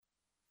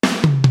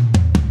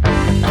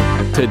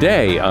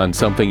Today on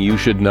Something You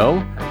Should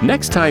Know,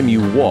 next time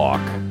you walk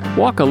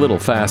a little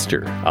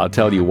faster. I'll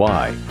tell you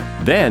why.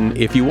 Then,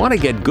 if you want to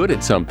get good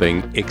at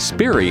something,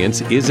 experience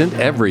isn't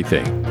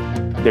everything.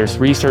 There's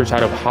research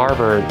out of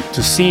Harvard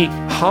to see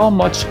how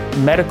much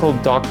medical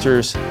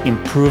doctors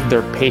improve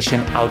their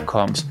patient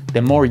outcomes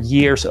the more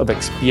years of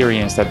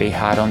experience that they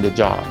had on the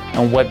job.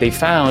 And what they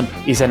found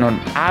is that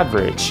on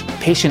average,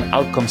 patient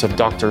outcomes of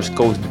doctors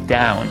goes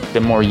down the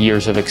more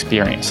years of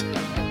experience.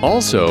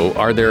 Also,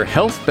 are there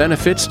health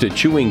benefits to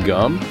chewing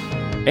gum?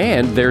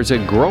 And there's a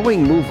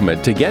growing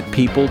movement to get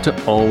people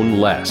to own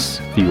less.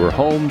 Fewer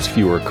homes,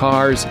 fewer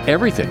cars,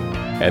 everything.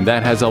 And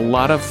that has a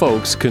lot of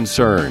folks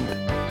concerned.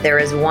 There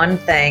is one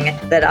thing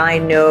that I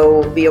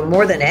know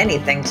more than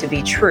anything to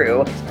be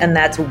true, and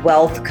that's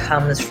wealth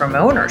comes from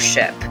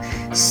ownership.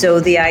 So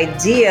the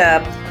idea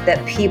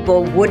that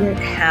people wouldn't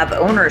have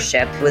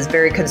ownership was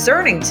very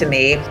concerning to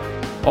me.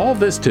 All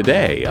this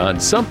today on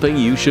Something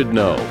You Should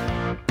Know.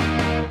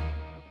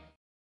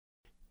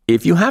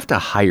 If you have to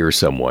hire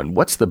someone,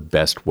 what's the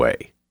best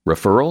way?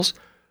 Referrals?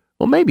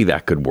 Well, maybe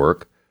that could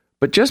work.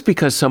 But just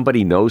because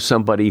somebody knows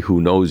somebody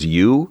who knows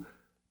you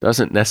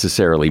doesn't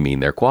necessarily mean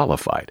they're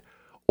qualified.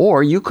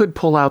 Or you could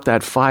pull out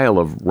that file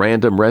of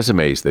random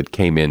resumes that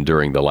came in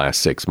during the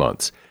last 6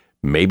 months.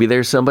 Maybe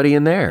there's somebody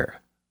in there.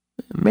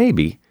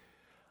 Maybe.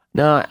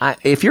 Now,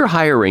 if you're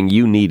hiring,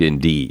 you need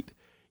Indeed.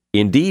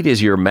 Indeed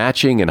is your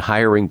matching and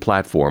hiring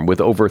platform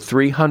with over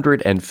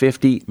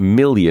 350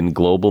 million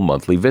global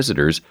monthly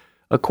visitors,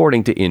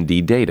 according to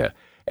Indeed data,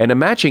 and a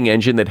matching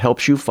engine that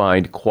helps you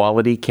find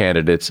quality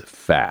candidates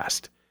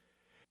fast.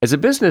 As a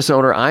business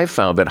owner, I've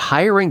found that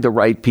hiring the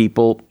right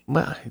people,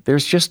 well,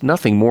 there's just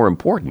nothing more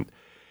important.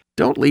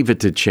 Don't leave it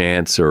to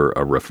chance or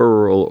a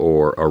referral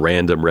or a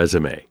random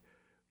resume.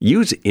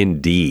 Use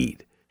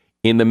Indeed.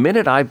 In the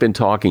minute I've been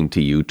talking to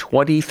you,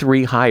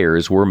 23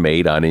 hires were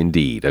made on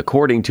Indeed,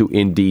 according to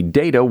Indeed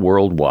data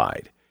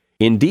worldwide.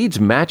 Indeed's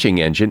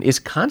matching engine is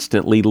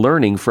constantly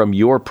learning from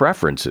your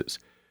preferences.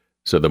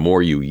 So the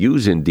more you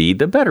use Indeed,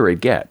 the better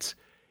it gets.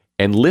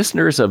 And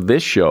listeners of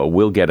this show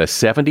will get a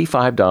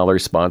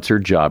 $75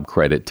 sponsored job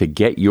credit to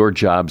get your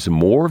jobs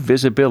more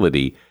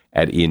visibility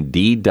at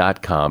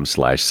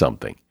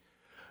Indeed.com/something.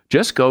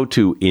 Just go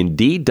to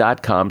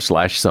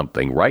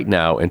Indeed.com/something right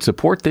now and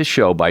support this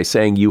show by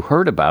saying you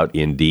heard about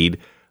Indeed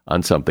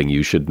on Something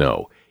You Should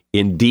Know.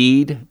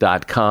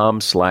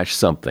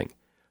 Indeed.com/something.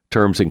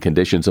 Terms and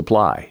conditions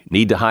apply.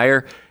 Need to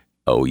hire?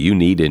 Oh, you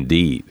need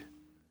Indeed.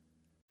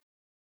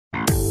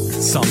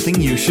 Something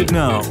you should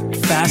know.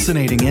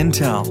 Fascinating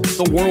intel,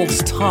 the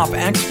world's top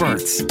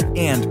experts,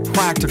 and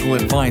practical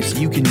advice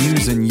you can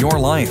use in your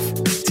life.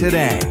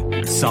 Today,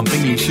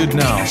 Something You Should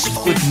Know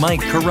with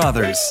Mike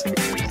Carruthers.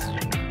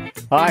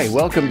 Hi,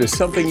 welcome to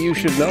Something You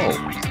Should Know.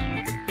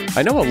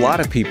 I know a lot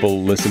of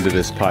people listen to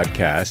this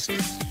podcast,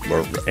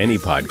 or any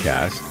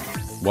podcast,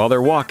 while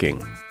they're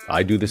walking.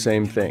 I do the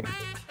same thing.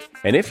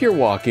 And if you're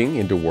walking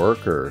into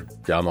work or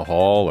down the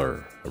hall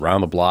or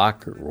around the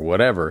block or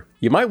whatever,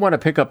 you might want to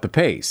pick up the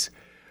pace.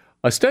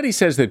 A study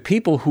says that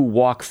people who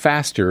walk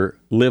faster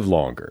live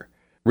longer.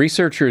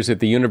 Researchers at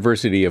the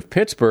University of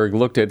Pittsburgh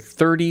looked at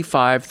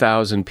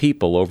 35,000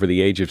 people over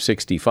the age of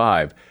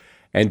 65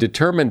 and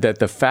determined that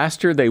the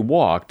faster they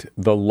walked,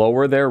 the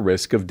lower their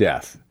risk of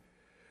death.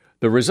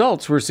 The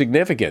results were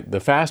significant.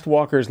 The fast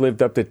walkers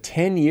lived up to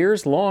 10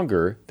 years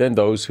longer than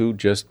those who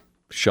just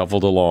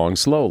shuffled along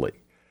slowly.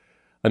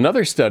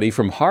 Another study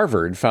from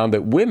Harvard found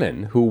that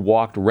women who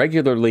walked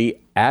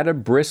regularly at a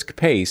brisk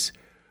pace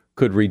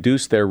could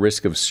reduce their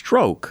risk of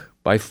stroke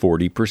by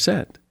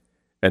 40%.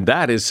 And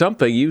that is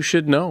something you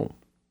should know.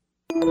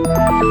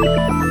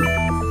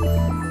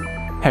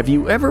 Have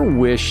you ever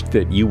wished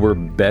that you were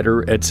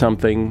better at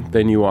something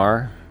than you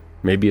are?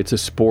 Maybe it's a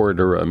sport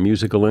or a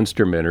musical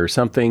instrument or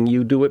something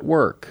you do at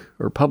work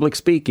or public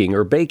speaking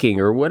or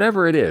baking or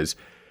whatever it is.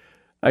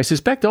 I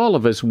suspect all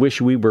of us wish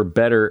we were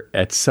better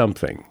at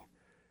something.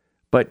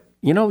 But,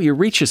 you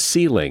reach a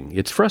ceiling.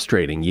 It's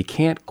frustrating. You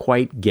can't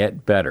quite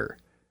get better.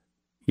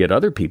 Yet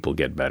other people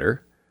get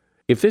better.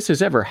 If this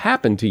has ever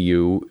happened to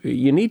you,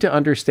 you need to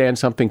understand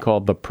something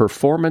called the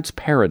performance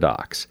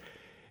paradox.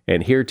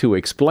 And here to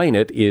explain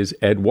it is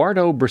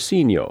Eduardo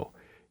Brasino.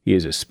 He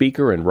is a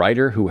speaker and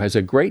writer who has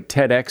a great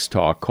TEDx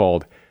talk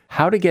called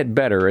How to Get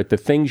Better at the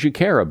Things You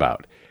Care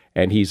About.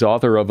 And he's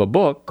author of a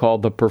book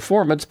called The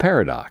Performance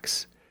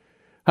Paradox.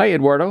 Hi,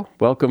 Eduardo.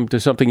 Welcome to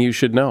Something You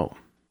Should Know.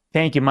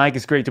 Thank you, Mike.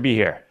 It's great to be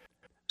here.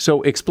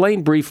 So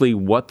explain briefly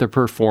what the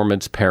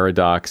performance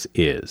paradox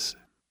is.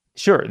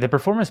 Sure. The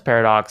performance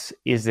paradox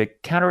is a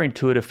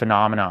counterintuitive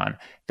phenomenon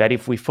that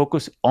if we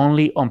focus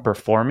only on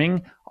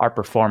performing, our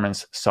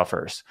performance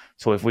suffers.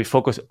 So if we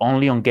focus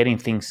only on getting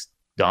things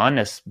done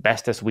as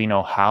best as we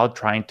know how,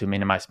 trying to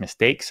minimize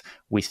mistakes,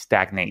 we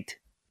stagnate.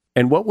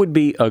 And what would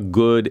be a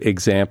good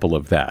example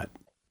of that?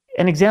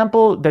 An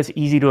example that's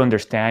easy to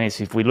understand is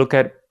if we look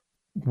at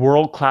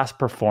world-class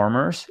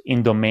performers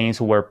in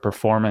domains where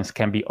performance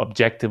can be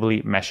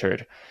objectively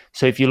measured.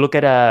 So if you look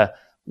at a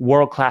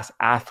world-class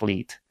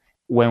athlete,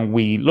 when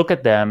we look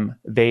at them,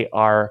 they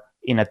are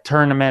in a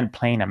tournament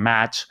playing a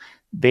match.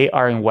 they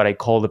are in what I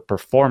call the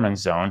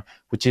performance zone,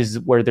 which is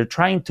where they're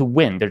trying to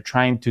win. They're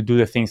trying to do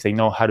the things they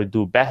know how to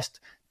do best,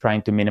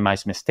 trying to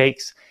minimize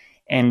mistakes.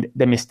 And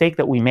the mistake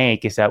that we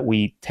make is that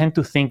we tend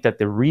to think that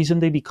the reason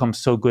they become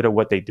so good at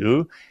what they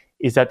do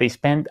is that they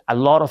spend a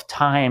lot of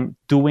time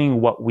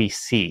doing what we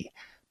see.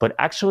 But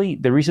actually,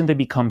 the reason they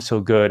become so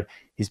good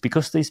is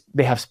because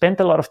they have spent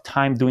a lot of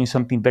time doing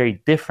something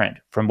very different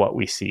from what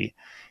we see.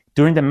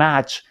 During the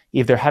match,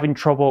 if they're having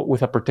trouble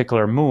with a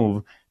particular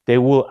move, they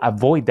will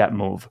avoid that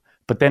move.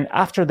 But then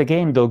after the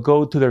game, they'll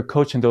go to their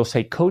coach and they'll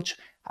say, "Coach,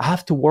 I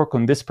have to work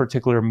on this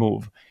particular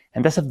move."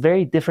 And that's a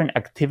very different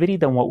activity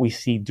than what we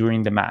see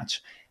during the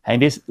match.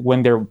 And it is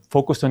when they're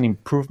focused on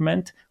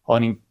improvement,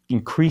 on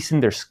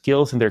increasing their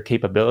skills and their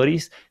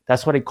capabilities.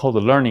 That's what I call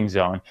the learning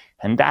zone.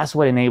 And that's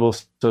what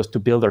enables us to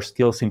build our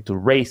skills and to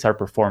raise our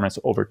performance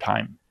over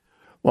time.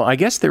 Well, I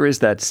guess there is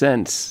that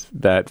sense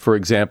that, for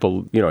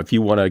example, if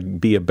you want to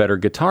be a better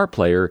guitar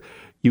player,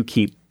 you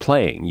keep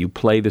playing. You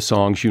play the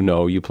songs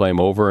you play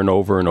them over and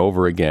over and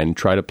over again,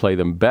 try to play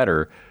them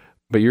better.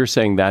 But you're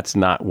saying that's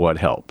not what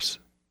helps.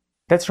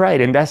 That's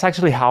right. And that's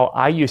actually how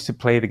I used to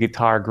play the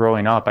guitar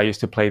growing up. I used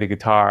to play the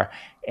guitar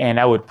and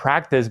I would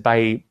practice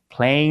by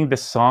playing the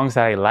songs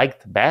that I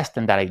liked best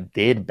and that I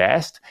did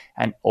best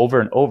and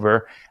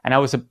over. And I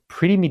was a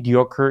pretty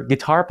mediocre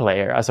guitar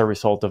player as a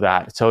result of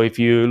that. So if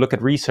you look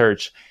at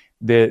research,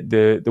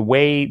 the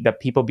way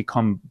that people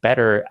become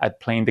better at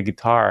playing the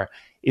guitar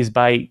is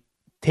by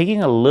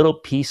taking a little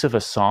piece of a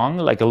song,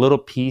 like a little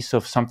piece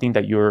of something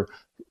that you're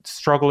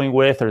struggling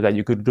with or that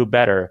you could do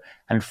better,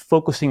 and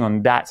focusing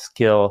on that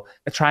skill,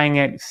 trying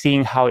it,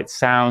 seeing how it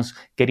sounds,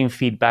 getting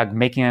feedback,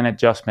 making an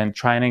adjustment,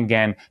 trying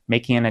again,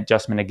 making an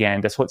adjustment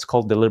again. That's what's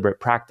called deliberate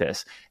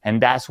practice. And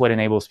that's what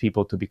enables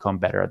people to become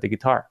better at the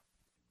guitar.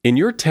 In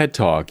your TED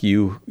Talk,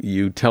 you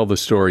tell the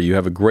story. You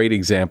have a great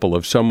example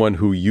of someone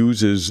who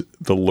uses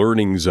the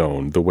learning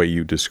zone, the way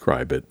you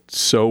describe it,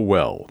 so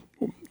well,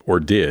 or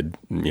did,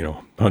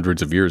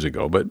 hundreds of years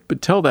ago.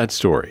 But tell that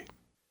story.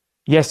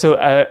 Yeah, so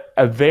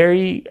a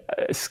very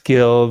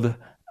skilled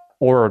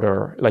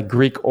orator, like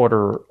Greek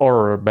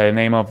orator by the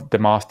name of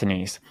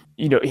Demosthenes,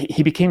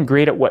 he became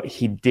great at what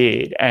he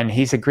did. And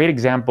he's a great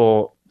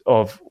example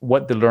of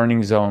what the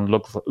learning zone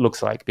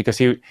looks like, because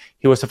he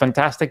was a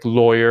fantastic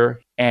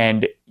lawyer.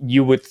 And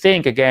you would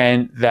think,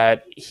 again,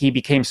 that he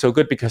became so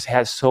good because he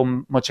has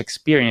so much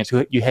experience.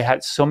 You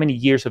had so many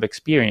years of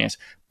experience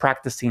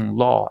practicing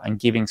law and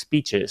giving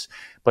speeches.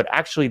 But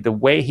actually, the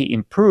way he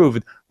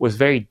improved was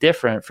very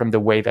different from the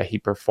way that he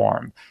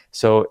performed.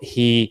 So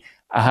he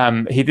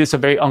did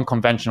some very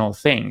unconventional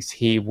things.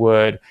 He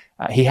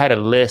had a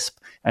lisp,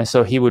 and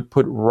so he would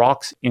put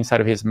rocks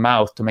inside of his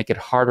mouth to make it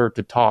harder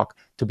to talk,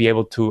 to be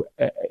able to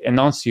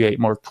enunciate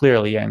more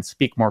clearly and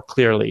speak more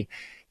clearly.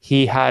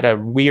 He had a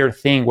weird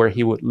thing where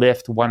he would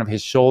lift one of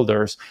his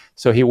shoulders.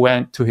 So he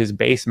went to his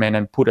basement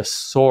and put a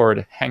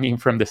sword hanging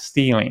from the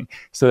ceiling,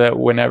 so that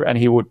and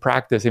he would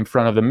practice in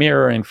front of the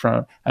mirror,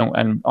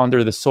 and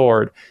under the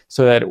sword,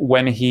 so that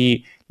when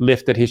he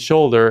lifted his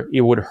shoulder,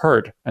 it would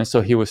hurt. And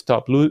so he would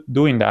stop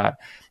doing that.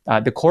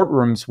 The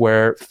courtrooms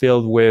were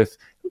filled with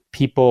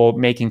people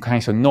making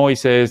kinds of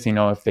noises,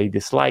 if they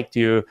disliked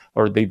you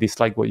or they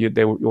disliked what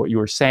you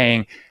were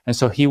saying. And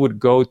so he would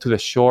go to the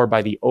shore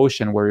by the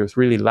ocean where it was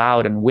really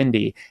loud and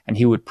windy, and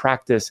he would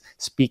practice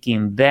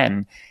speaking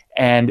then.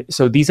 And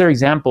so these are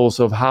examples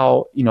of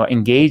how,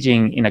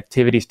 engaging in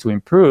activities to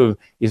improve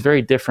is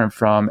very different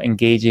from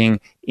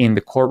engaging in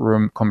the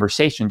courtroom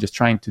conversation, just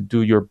trying to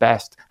do your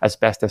best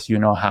as you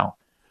know how.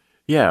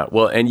 Yeah,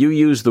 well, and you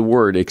use the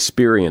word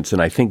experience,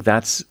 and I think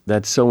that's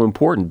so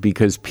important,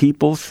 because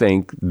people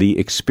think the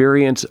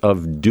experience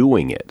of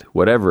doing it,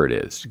 whatever it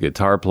is,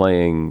 guitar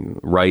playing,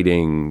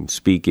 writing,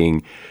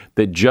 speaking,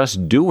 that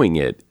just doing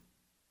it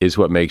is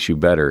what makes you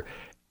better.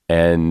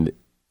 And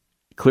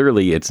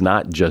clearly it's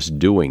not just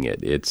doing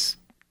it, it's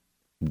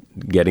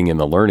getting in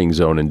the learning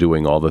zone and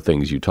doing all the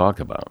things you talk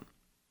about.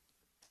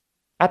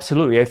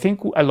 Absolutely. I think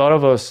a lot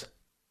of us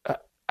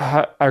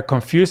are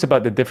confused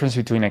about the difference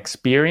between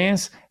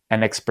experience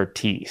and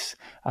expertise.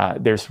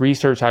 There's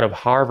research out of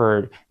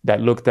Harvard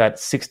that looked at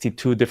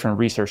 62 different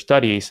research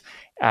studies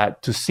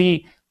to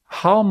see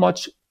how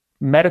much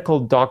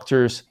medical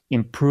doctors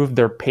improved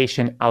their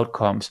patient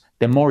outcomes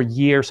the more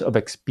years of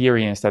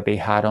experience that they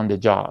had on the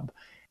job.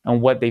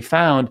 And what they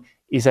found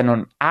is that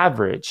on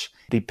average,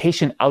 the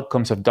patient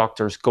outcomes of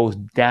doctors goes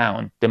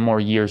down the more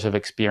years of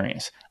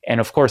experience.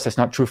 And of course, that's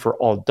not true for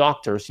all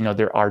doctors.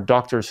 There are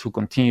doctors who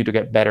continue to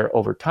get better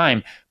over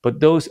time, but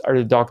those are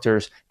the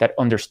doctors that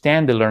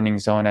understand the learning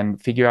zone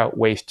and figure out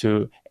ways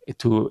to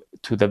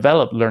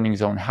develop learning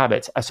zone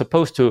habits, as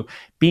opposed to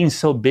being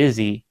so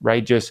busy,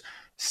 right? Just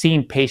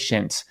seeing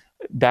patients,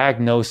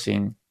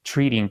 diagnosing,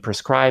 treating,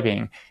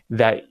 prescribing,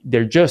 that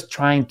they're just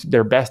trying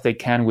their best they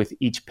can with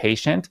each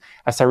patient.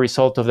 As a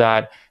result of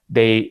that,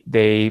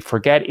 they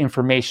forget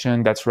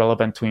information that's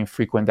relevant to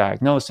infrequent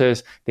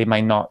diagnosis. They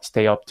might not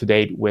stay up to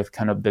date with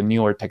kind of the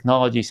newer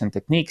technologies and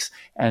techniques,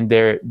 and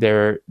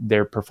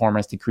their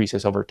performance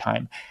decreases over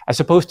time. As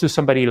opposed to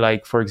somebody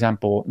like, for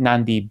example,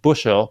 Nandi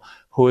Bushell,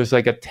 who is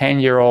like a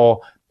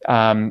 10-year-old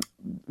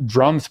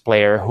drums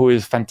player who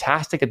is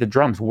fantastic at the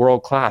drums,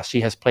 world class.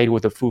 She has played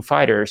with the Foo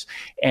Fighters,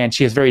 and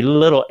she has very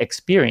little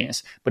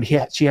experience, but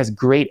she has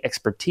great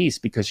expertise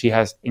because she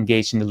has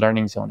engaged in the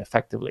learning zone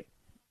effectively.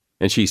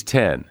 And she's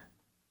 10.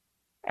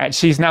 And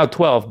she's now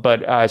 12,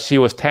 but she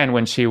was 10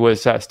 when she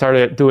was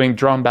started doing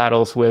drum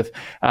battles with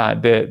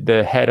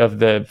the head of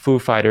the Foo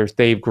Fighters,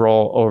 Dave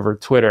Grohl, over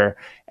Twitter.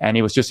 And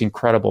it was just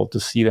incredible to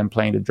see them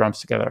playing the drums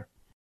together.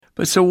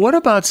 But so what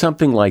about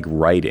something like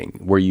writing,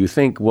 where you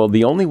think, well,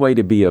 the only way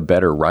to be a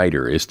better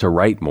writer is to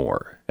write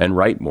more and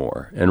write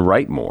more and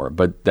write more,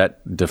 but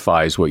that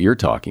defies what you're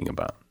talking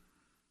about?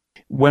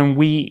 When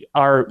we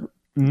are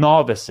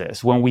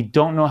novices, when we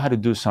don't know how to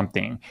do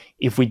something,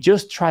 if we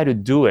just try to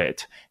do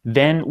it,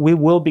 then we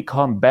will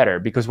become better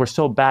because we're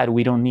so bad.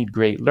 We don't need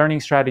great learning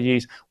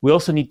strategies. We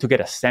also need to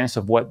get a sense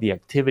of what the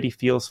activity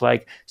feels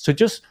like. So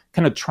just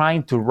kind of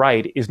trying to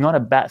write is not a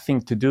bad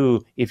thing to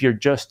do if you're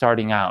just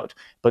starting out.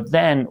 But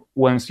then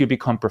once you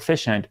become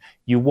proficient,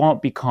 you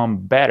won't become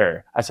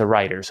better as a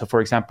writer. So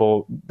for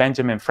example,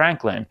 Benjamin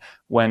Franklin,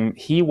 when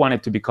he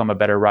wanted to become a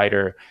better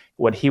writer,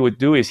 what he would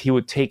do is he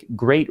would take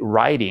great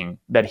writing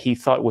that he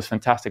thought was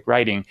fantastic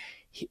writing.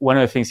 One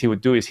of the things he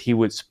would do is he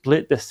would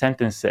split the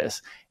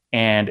sentences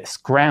and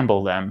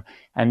scramble them.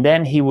 And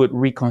then he would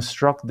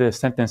reconstruct the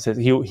sentences.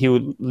 He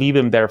would leave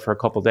them there for a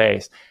couple of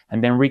days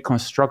and then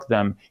reconstruct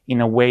them in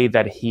a way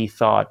that he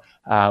thought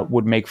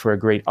would make for a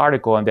great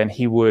article. And then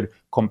he would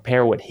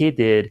compare what he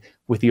did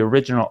with the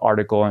original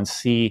article and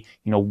see,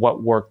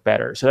 what worked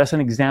better. So that's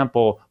an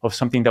example of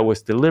something that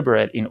was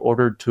deliberate in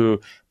order to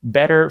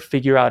better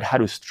figure out how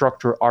to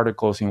structure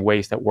articles in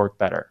ways that work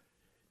better.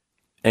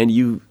 And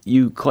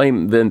you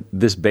claim that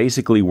this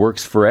basically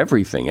works for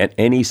everything, at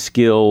any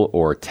skill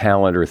or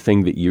talent or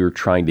thing that you're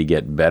trying to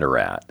get better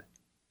at.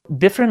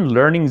 Different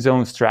learning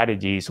zone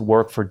strategies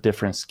work for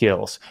different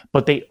skills,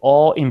 but they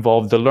all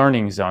involve the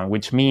learning zone,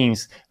 which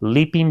means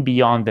leaping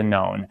beyond the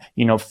known,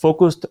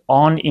 focused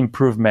on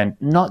improvement,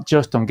 not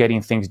just on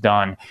getting things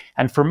done.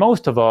 And for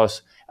most of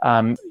us,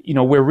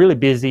 we're really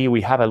busy.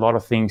 We have a lot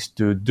of things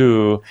to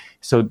do.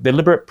 So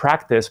deliberate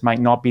practice might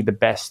not be the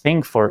best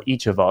thing for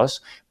each of us,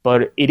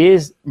 but it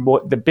is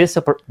the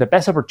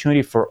best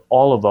opportunity for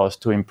all of us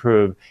to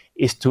improve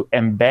is to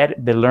embed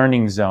the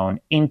learning zone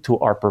into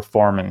our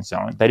performance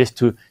zone. That is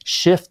to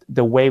shift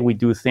the way we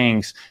do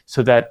things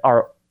so that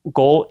our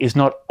goal is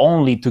not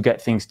only to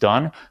get things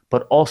done,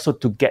 but also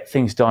to get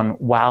things done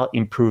while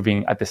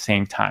improving at the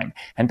same time.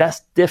 And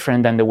that's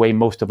different than the way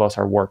most of us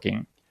are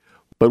working.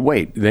 But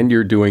wait, then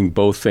you're doing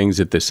both things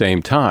at the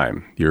same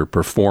time. You're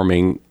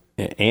performing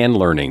and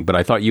learning. But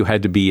I thought you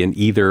had to be in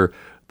either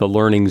the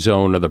learning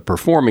zone or the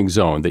performing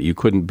zone, that you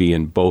couldn't be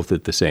in both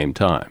at the same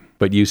time.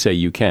 But you say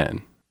you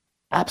can.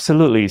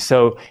 Absolutely.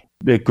 So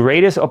the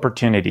greatest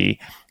opportunity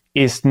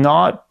is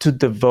not to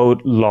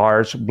devote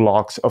large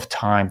blocks of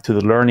time to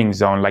the learning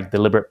zone like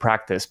deliberate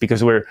practice,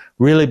 because we're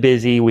really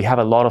busy. We have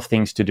a lot of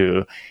things to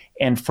do.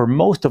 And for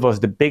most of us,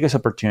 the biggest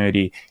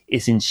opportunity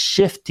is in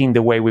shifting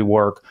the way we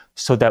work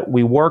so that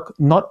we work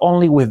not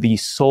only with the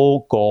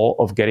sole goal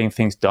of getting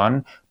things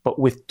done, but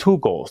with two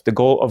goals, the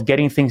goal of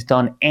getting things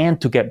done and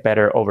to get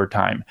better over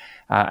time.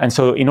 And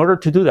so in order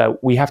to do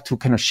that, we have to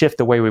kind of shift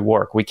the way we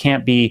work. We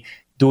can't be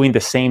doing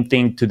the same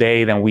thing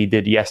today than we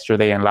did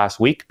yesterday and last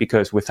week,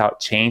 because without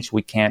change,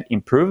 we can't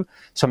improve.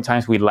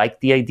 Sometimes we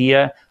like the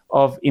idea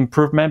of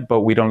improvement,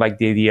 but we don't like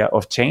the idea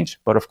of change.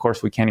 But of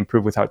course, we can't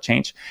improve without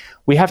change.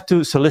 We have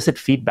to solicit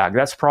feedback.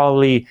 That's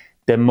probably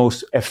the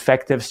most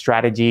effective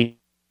strategy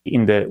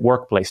in the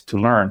workplace to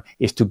learn,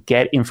 is to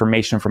get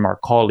information from our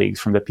colleagues,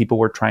 from the people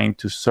we're trying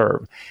to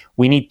serve.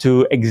 We need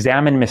to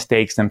examine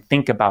mistakes and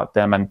think about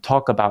them and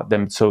talk about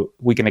them so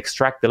we can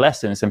extract the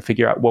lessons and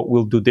figure out what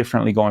we'll do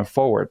differently going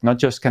forward, not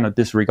just kind of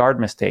disregard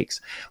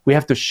mistakes. We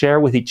have to share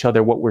with each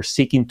other what we're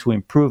seeking to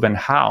improve and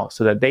how,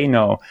 so that they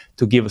know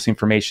to give us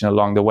information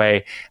along the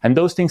way. And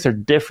those things are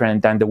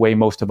different than the way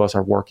most of us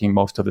are working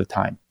most of the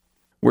time.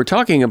 We're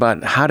talking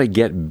about how to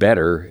get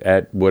better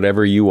at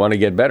whatever you want to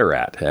get better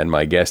at. And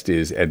my guest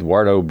is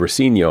Eduardo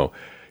Briceño.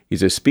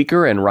 He's a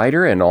speaker and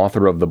writer and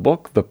author of the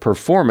book, The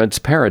Performance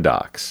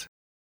Paradox.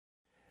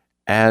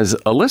 As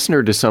a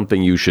listener to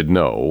Something You Should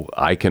Know,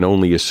 I can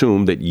only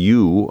assume that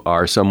you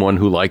are someone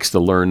who likes to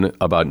learn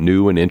about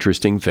new and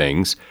interesting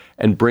things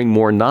and bring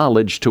more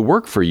knowledge to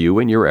work for you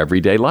in your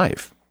everyday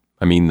life.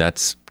 I mean,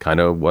 that's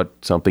kind of what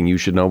Something You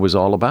Should Know is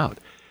all about.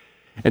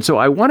 And so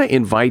I want to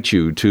invite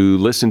you to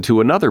listen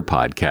to another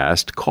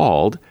podcast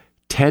called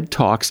TED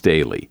Talks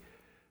Daily.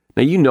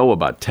 Now, you know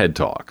about TED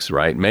Talks,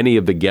 right? Many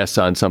of the guests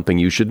on Something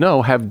You Should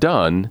Know have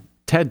done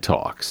TED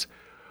Talks.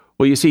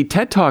 Well, you see,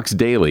 TED Talks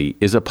Daily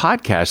is a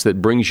podcast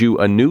that brings you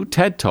a new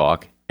TED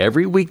Talk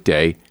every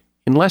weekday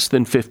in less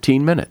than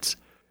 15 minutes.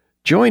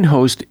 Join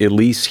host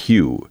Elise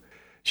Hu.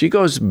 She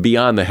goes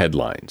beyond the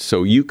headlines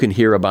so you can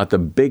hear about the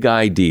big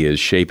ideas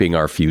shaping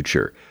our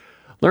future.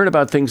 Learn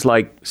about things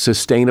like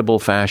sustainable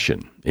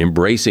fashion,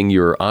 embracing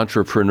your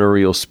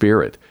entrepreneurial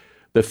spirit,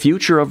 the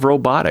future of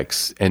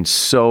robotics, and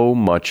so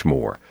much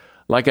more.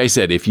 Like I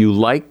said, if you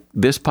like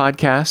this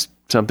podcast,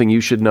 Something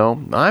You Should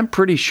Know, I'm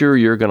pretty sure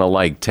you're going to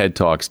like TED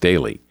Talks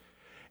Daily.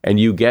 And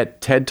you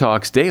get TED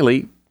Talks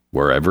Daily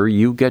wherever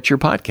you get your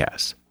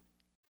podcasts.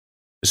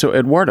 So,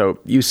 Eduardo,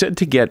 you said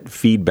to get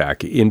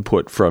feedback,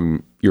 input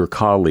from your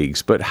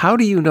colleagues, but how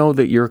do you know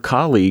that your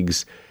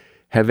colleagues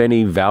have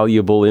any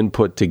valuable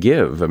input to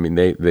give? I mean,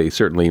 they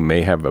certainly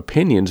may have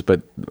opinions,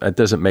 but that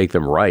doesn't make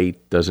them right,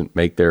 doesn't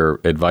make their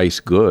advice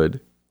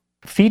good.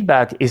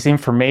 Feedback is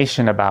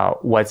information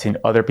about what's in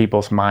other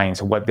people's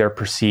minds, what they're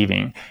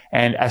perceiving.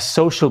 And as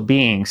social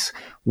beings,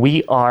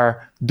 we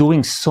are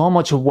doing so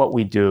much of what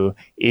we do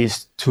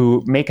is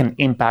to make an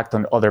impact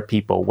on other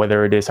people,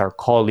 whether it is our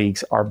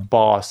colleagues, our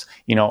boss,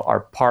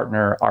 our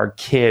partner, our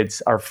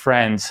kids, our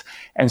friends.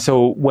 And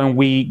so when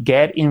we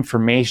get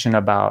information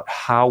about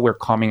how we're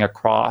coming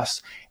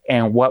across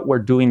and what we're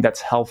doing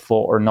that's helpful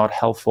or not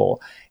helpful,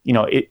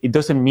 it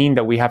doesn't mean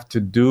that we have to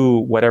do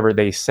whatever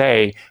they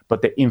say,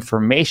 but the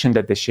information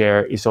that they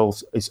share is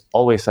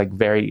always like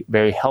very,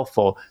 very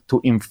helpful to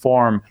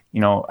inform,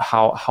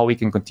 how we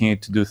can continue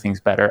to do things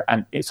better,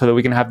 and so that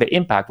we can have the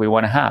impact we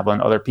want to have on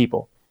other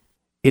people.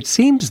 It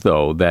seems,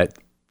 though, that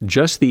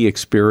just the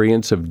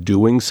experience of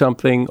doing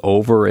something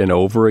over and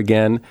over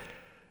again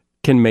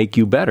can make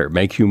you better,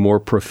 make you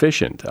more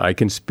proficient. I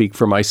can speak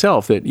for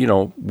myself that,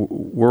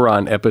 we're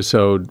on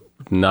episode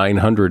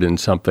 900 and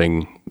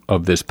something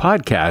of this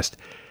podcast.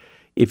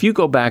 If you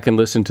go back and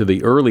listen to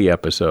the early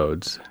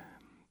episodes,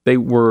 they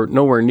were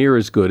nowhere near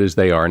as good as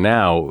they are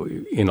now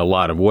in a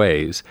lot of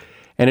ways.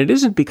 And it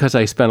isn't because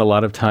I spent a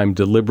lot of time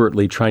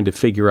deliberately trying to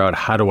figure out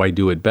how do I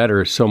do it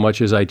better, so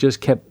much as I just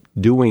kept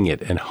doing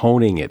it and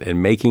honing it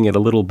and making it a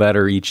little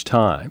better each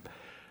time.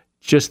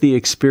 Just the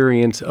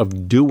experience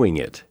of doing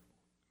it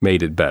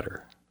made it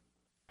better.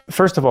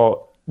 First of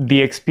all,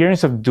 the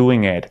experience of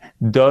doing it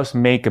does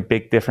make a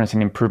big difference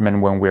in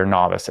improvement when we're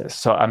novices.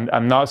 So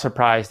I'm not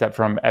surprised that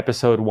from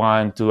episode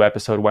 1 to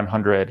episode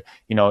 100,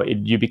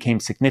 you became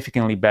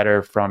significantly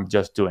better from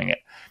just doing it.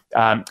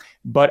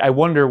 But I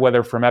wonder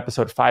whether from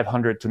episode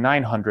 500 to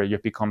 900,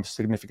 you've become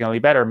significantly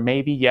better.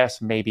 Maybe yes,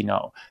 maybe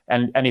no.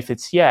 And if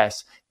it's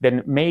yes,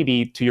 then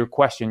maybe to your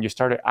question, you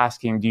started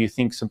asking, do you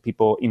think some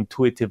people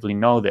intuitively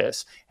know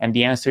this? And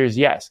the answer is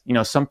yes.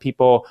 Some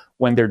people,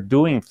 when they're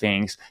doing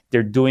things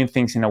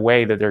in a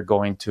way that they're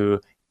going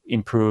to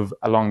improve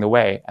along the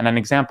way. And an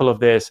example of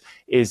this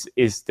is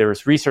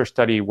there's research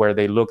study where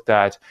they looked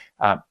at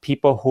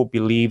people who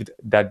believed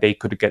that they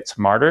could get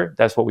smarter.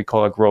 That's what we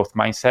call a growth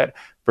mindset,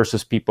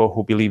 versus people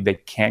who believe they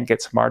can't get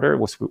smarter,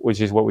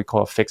 which is what we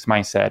call a fixed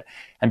mindset.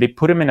 And they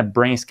put them in a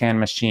brain scan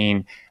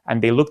machine,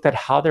 and they looked at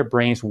how their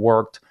brains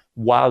worked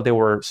while they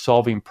were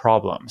solving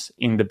problems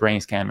in the brain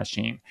scan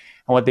machine.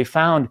 And what they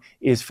found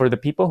is for the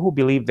people who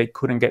believed they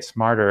couldn't get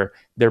smarter,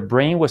 their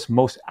brain was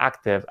most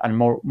active and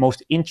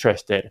most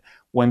interested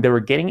when they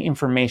were getting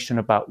information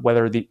about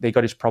whether they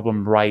got this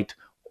problem right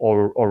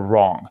or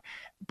wrong.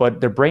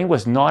 But their brain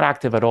was not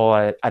active at all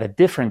at a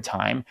different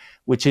time,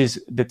 which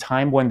is the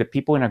time when the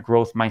people in a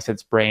growth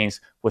mindset's brains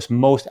was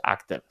most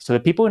active. So the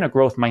people in a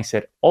growth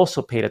mindset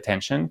also paid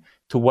attention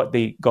to what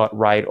they got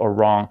right or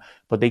wrong,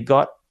 but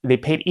they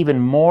paid even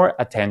more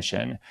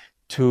attention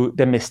to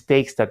the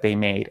mistakes that they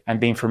made and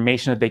the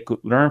information that they could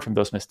learn from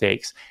those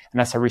mistakes. And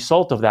as a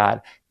result of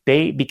that,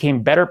 they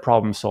became better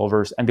problem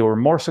solvers, and they were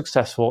more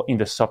successful in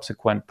the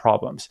subsequent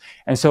problems.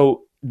 And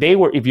so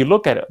if you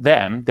look at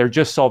them, they're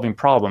just solving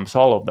problems,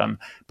 all of them,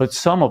 but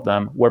some of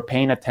them were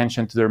paying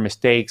attention to their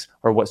mistakes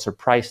or what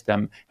surprised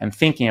them and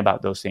thinking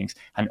about those things,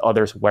 and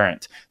others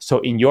weren't. So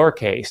in your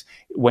case,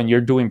 when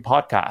you're doing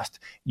podcast,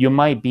 you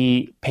might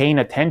be paying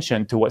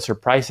attention to what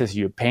surprises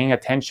you, paying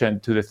attention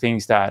to the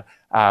things that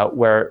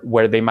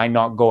where they might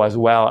not go as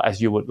well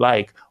as you would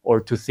like, or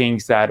to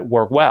things that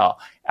work well,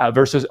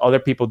 versus other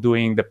people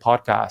doing the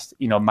podcast,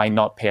 might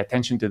not pay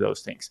attention to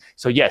those things.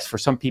 So yes, for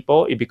some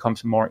people, it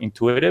becomes more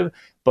intuitive,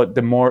 but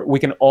the more we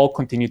can all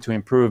continue to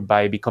improve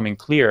by becoming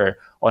clear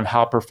on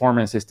how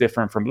performance is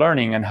different from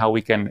learning, and how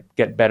we can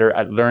get better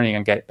at learning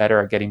and get better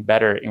at getting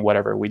better in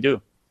whatever we do.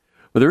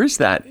 Well, there is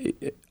that.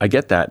 I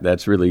get that.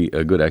 That's really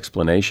a good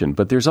explanation.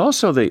 But there's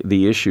also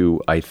the issue,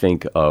 I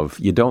think, of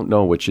you don't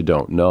know what you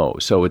don't know.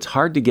 So it's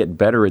hard to get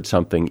better at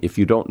something if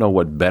you don't know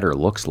what better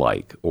looks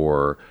like,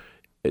 or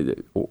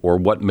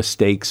what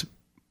mistakes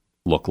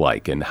look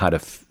like and how to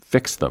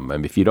fix them. I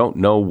mean, if you don't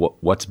know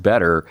what's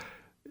better,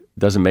 it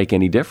doesn't make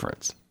any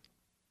difference.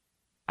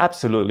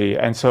 Absolutely.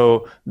 And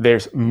so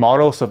there's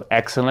models of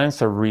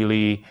excellence are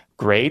really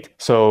great.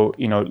 So,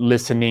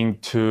 listening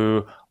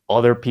to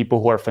other people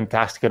who are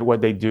fantastic at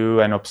what they do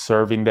and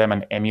observing them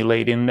and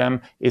emulating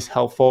them is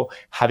helpful.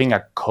 Having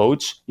a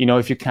coach,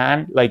 if you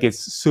can, it's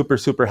super,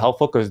 super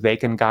helpful because they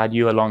can guide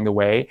you along the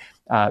way.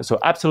 So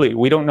absolutely,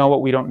 we don't know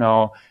what we don't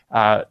know.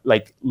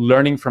 Like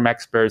learning from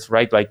experts,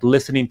 right? Like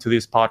listening to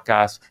this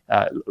podcast,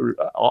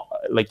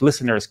 like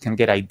listeners can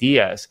get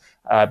ideas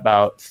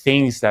about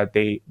things that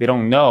they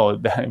don't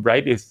know,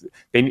 right?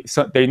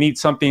 They need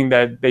something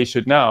that they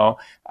should know,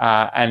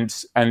 and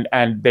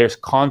there's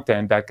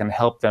content that can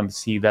help them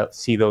see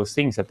those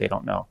things that they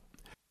don't know.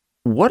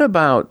 What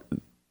about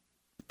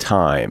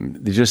time?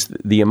 Just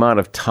the amount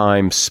of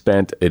time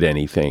spent at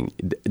anything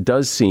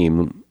does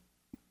seem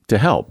to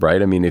help,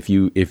 right? I mean, if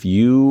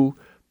you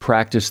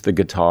practice the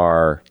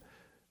guitar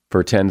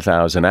for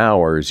 10,000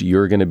 hours,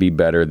 you're going to be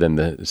better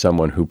than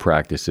someone who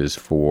practices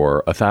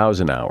for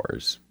 1,000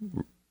 hours.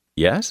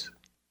 Yes?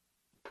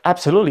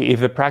 Absolutely,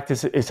 if the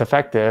practice is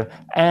effective.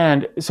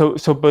 And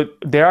but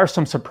there are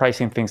some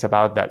surprising things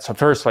about that. So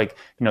first,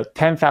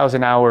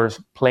 10,000 hours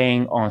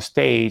playing on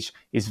stage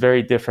is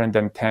very different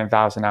than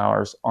 10,000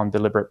 hours on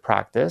deliberate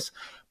practice.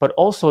 But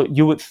also,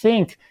 you would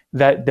think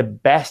that the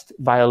best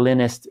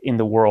violinists in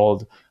the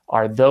world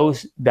are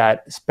those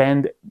that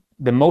spend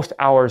the most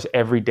hours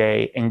every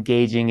day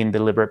engaging in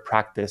deliberate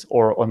practice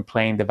or on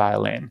playing the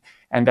violin.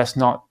 And that's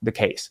not the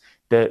case.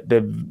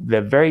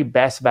 The very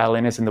best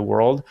violinists in the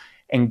world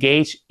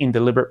engage in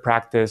deliberate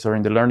practice or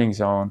in the learning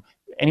zone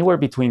anywhere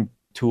between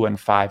 2 and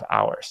 5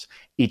 hours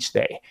each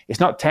day. It's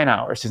not 10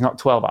 hours, it's not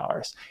 12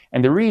 hours.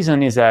 And the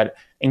reason is that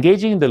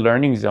engaging in the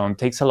learning zone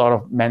takes a lot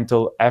of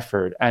mental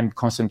effort and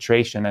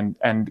concentration,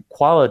 and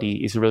quality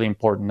is really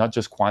important, not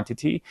just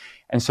quantity.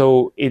 And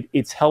so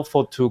it's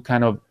helpful to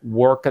kind of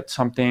work at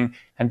something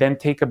and then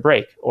take a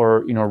break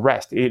or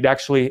rest. It's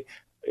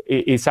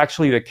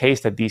actually the case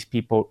that these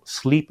people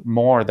sleep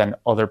more than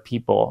other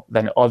people,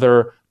 than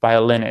other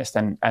violinists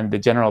and the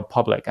general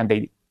public. And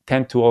they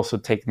tend to also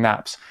take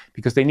naps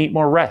because they need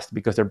more rest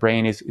because their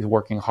brain is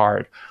working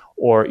hard.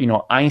 Or,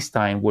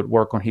 Einstein would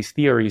work on his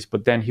theories,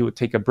 but then he would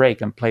take a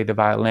break and play the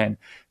violin.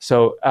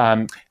 So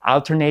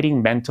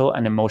alternating mental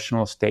and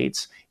emotional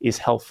states is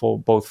helpful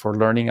both for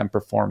learning and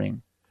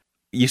performing.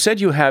 You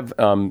said you have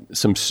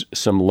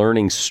some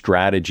learning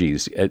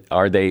strategies.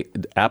 Are they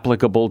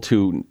applicable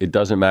to, it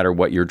doesn't matter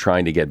what you're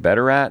trying to get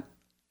better at?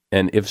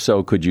 And if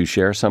so, could you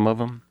share some of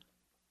them?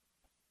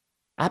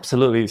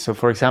 Absolutely. So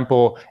for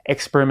example,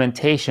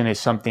 experimentation is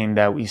something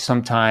that we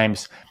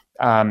sometimes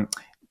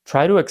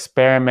try to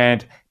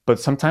experiment, but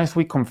sometimes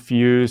we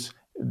confuse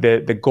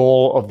the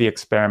goal of the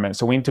experiment.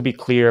 So we need to be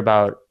clear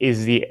about,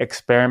 is the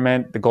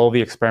goal of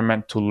the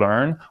experiment to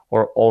learn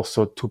or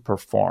also to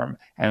perform?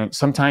 And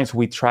sometimes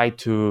we try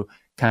to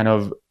kind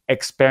of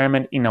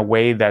experiment in a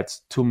way that's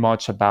too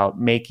much about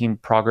making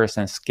progress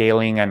and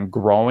scaling and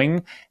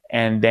growing.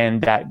 And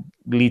then that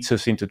leads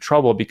us into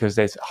trouble because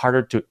it's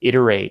harder to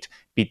iterate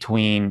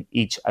between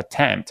each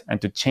attempt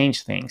and to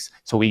change things.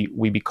 So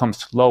we become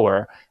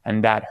slower,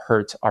 and that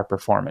hurts our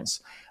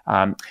performance.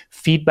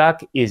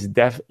 Feedback is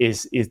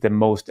the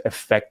most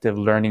effective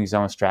learning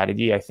zone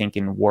strategy, I think,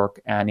 in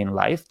work and in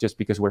life, just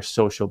because we're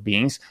social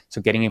beings.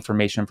 So getting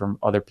information from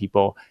other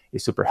people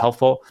is super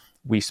helpful.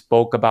 We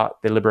spoke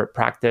about deliberate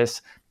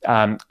practice.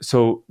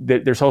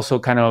 There's also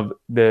kind of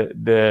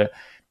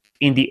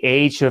in the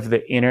age of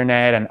the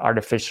internet and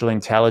artificial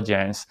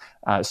intelligence,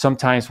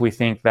 sometimes we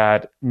think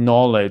that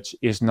knowledge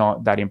is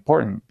not that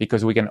important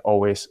because we can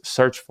always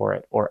search for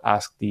it or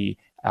ask the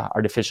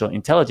artificial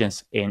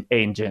intelligence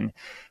engine.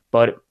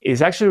 But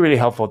it's actually really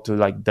helpful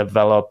to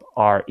develop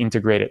our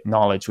integrated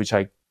knowledge, which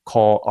I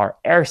call our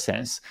air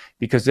sense,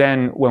 because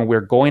then when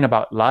we're going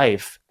about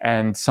life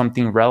and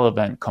something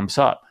relevant comes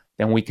up,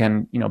 then we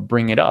can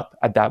bring it up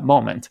at that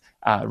moment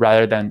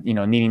rather than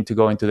needing to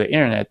go into the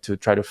internet to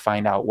try to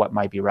find out what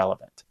might be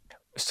relevant.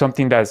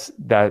 Something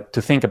that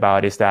to think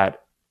about is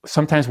that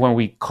sometimes when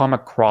we come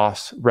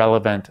across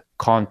relevant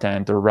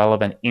content or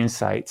relevant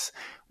insights,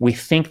 we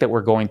think that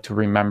we're going to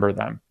remember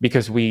them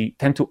because we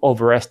tend to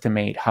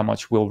overestimate how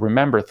much we'll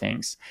remember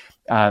things.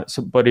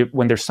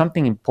 When there's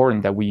something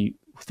important that we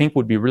think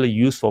would be really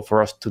useful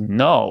for us to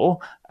know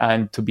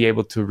and to be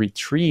able to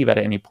retrieve at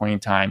any point in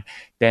time,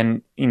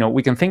 then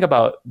we can think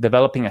about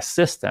developing a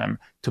system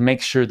to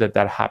make sure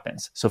that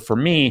happens. So for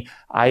me,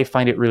 I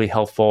find it really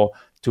helpful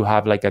to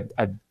have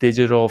a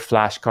digital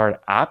flashcard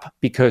app,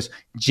 because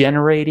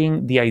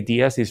generating the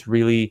ideas is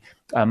really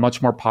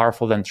much more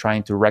powerful than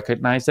trying to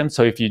recognize them.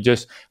 So if you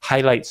just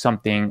highlight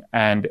something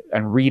and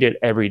read it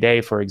every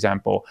day, for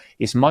example,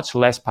 it's much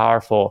less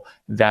powerful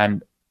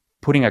than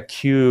putting a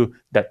cue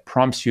that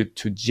prompts you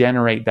to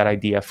generate that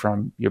idea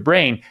from your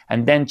brain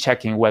and then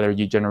checking whether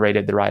you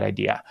generated the right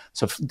idea.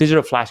 So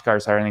digital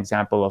flashcards are an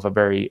example of a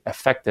very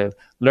effective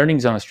learning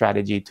zone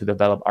strategy to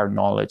develop our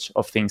knowledge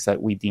of things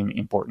that we deem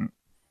important.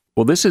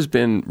 Well, this has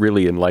been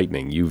really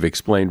enlightening. You've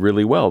explained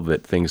really well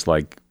that things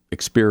like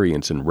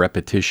experience and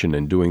repetition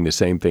and doing the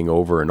same thing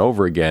over and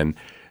over again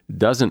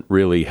doesn't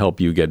really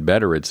help you get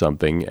better at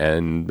something,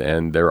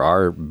 and there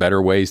are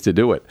better ways to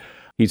do it.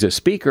 He's a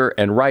speaker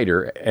and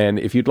writer, and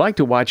if you'd like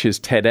to watch his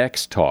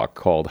TEDx talk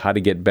called How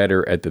to Get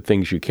Better at the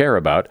Things You Care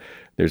About,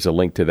 there's a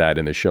link to that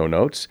in the show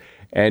notes.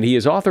 And he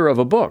is author of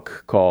a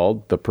book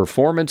called The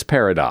Performance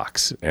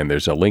Paradox, and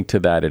there's a link to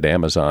that at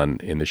Amazon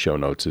in the show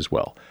notes as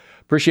well.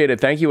 Appreciate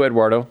it. Thank you,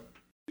 Eduardo.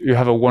 You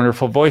have a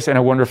wonderful voice and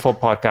a wonderful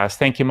podcast.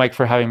 Thank you, Mike,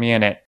 for having me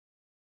in it.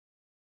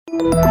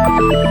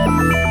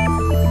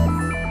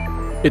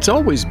 It's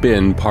always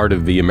been part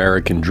of the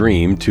American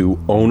dream to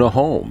own a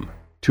home,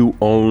 to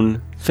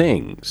own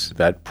things,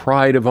 that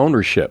pride of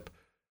ownership.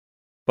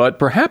 But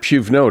perhaps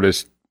you've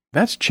noticed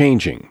that's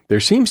changing.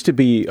 There seems to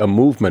be a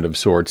movement of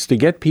sorts to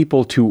get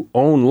people to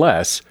own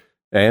less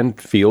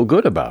and feel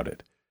good about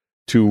it,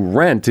 to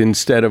rent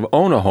instead of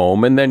own a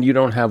home, and then you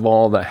don't have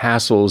all the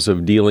hassles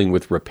of dealing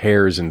with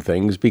repairs and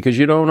things because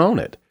you don't own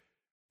it.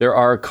 There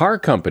are car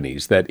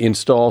companies that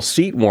install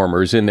seat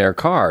warmers in their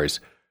cars,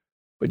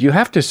 but you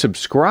have to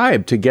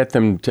subscribe to get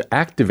them to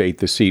activate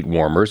the seat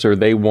warmers or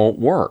they won't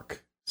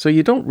work. So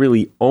you don't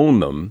really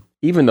own them,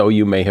 even though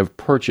you may have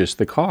purchased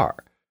the car.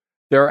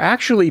 There are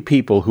actually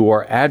people who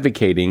are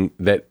advocating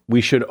that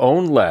we should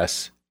own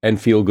less and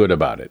feel good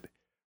about it.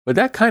 But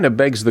that kind of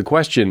begs the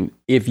question,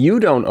 if you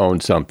don't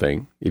own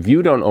something, if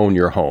you don't own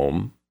your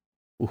home,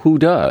 who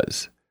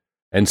does?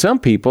 And some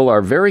people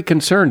are very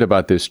concerned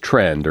about this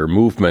trend or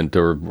movement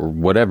or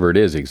whatever it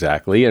is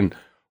exactly. And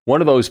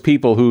one of those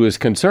people who is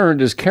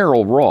concerned is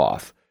Carol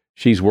Roth.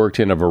 She's worked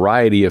in a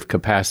variety of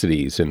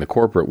capacities in the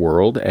corporate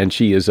world, and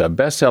she is a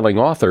best-selling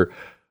author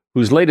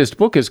whose latest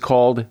book is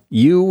called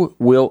You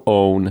Will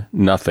Own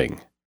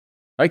Nothing.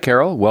 Hi,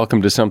 Carol.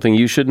 Welcome to Something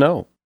You Should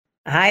Know.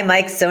 Hi,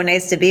 Mike. So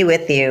nice to be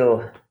with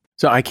you.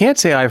 So I can't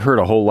say I've heard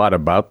a whole lot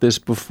about this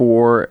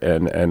before,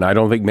 and I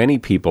don't think many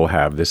people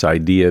have this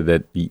idea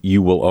that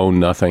you will own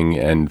nothing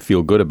and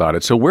feel good about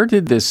it. So where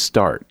did this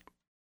start?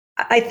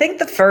 I think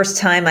the first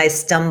time I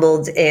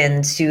stumbled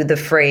into the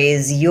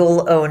phrase,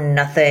 you'll own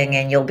nothing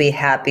and you'll be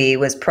happy,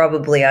 was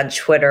probably on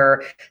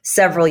Twitter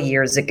several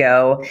years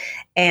ago.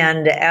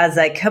 And as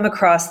I come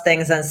across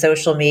things on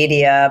social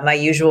media, my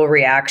usual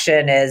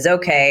reaction is,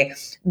 okay,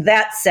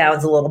 that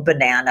sounds a little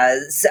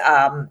bananas,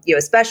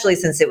 especially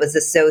since it was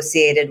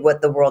associated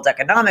with the World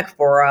Economic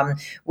Forum,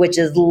 which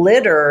is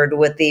littered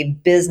with the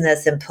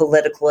business and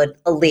political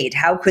elite.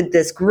 How could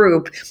this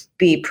group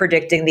be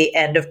predicting the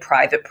end of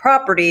private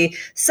property?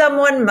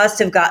 Someone must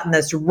have gotten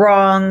this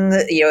wrong.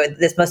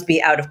 This must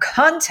be out of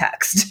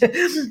context.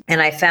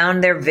 And I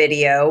found their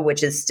video,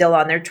 which is still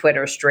on their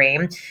Twitter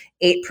stream,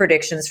 8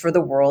 predictions for the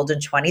world in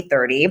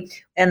 2030.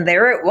 And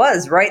there it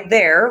was right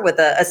there with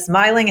a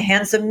smiling,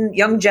 handsome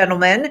young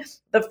gentleman,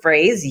 the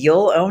phrase,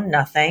 you'll own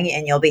nothing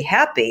and you'll be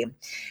happy.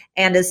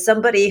 And as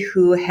somebody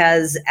who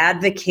has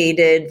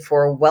advocated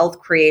for wealth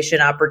creation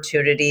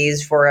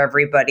opportunities for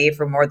everybody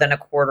for more than a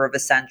quarter of a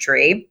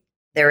century,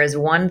 there is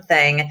one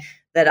thing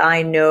that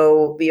I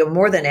know,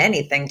 more than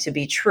anything to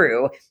be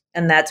true,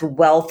 and that's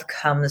wealth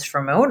comes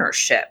from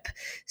ownership.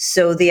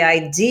 So the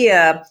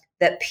idea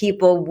that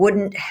people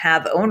wouldn't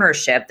have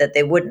ownership, that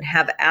they wouldn't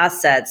have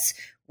assets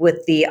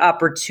with the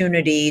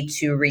opportunity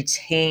to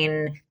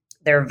retain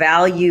their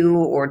value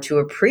or to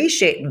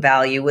appreciate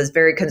value was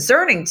very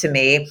concerning to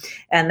me.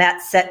 And that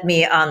set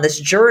me on this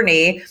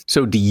journey.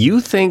 So do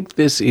you think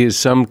this is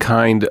some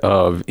kind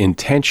of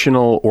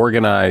intentional,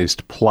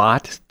 organized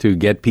plot to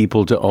get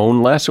people to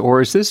own less?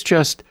 Or is this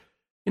just,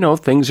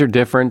 things are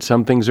different.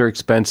 Some things are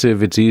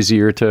expensive. It's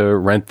easier to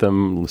rent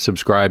them,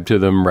 subscribe to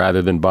them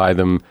rather than buy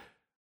them,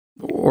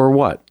 or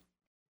what?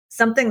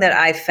 Something that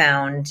I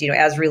found,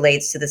 as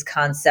relates to this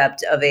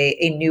concept of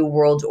a new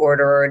world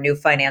order or a new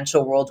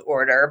financial world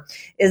order,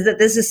 is that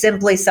this is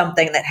simply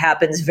something that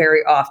happens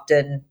very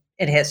often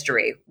in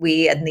history.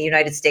 We in the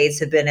United States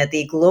have been at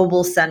the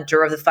global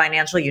center of the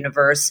financial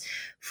universe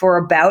for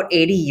about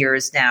 80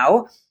 years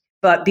now.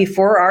 But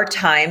before our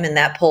time in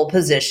that pole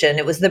position,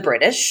 it was the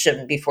British,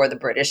 and before the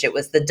British, it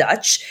was the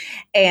Dutch,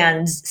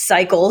 and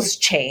cycles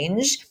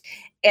change.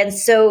 And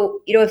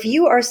so, if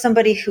you are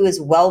somebody who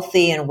is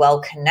wealthy and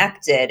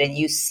well-connected and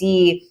you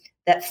see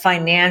that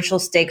financial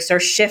stakes are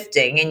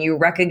shifting and you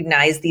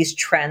recognize these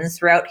trends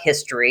throughout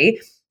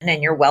history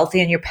and you're wealthy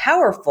and you're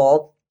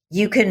powerful,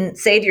 you can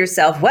say to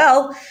yourself,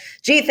 well,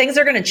 gee, things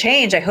are going to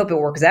change. I hope it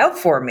works out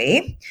for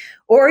me.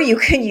 Or you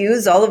can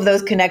use all of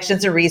those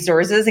connections and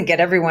resources and get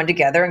everyone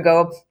together and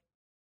go,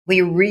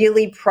 we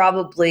really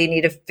probably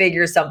need to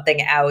figure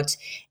something out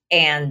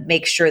and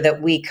make sure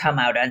that we come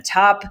out on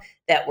top,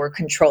 that we're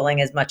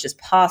controlling as much as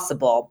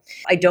possible.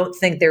 I don't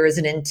think there is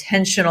an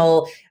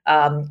intentional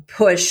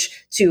push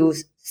to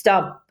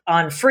stomp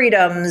on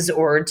freedoms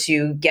or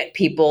to get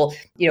people,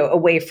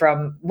 away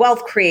from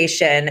wealth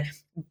creation.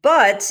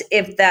 But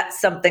if that's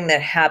something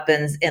that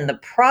happens in the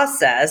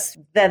process,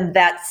 then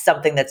that's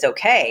something that's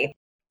okay.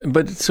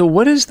 But so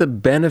what is the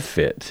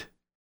benefit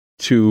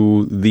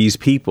to these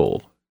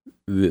people,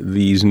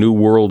 these new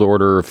world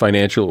order,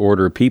 financial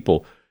order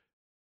people,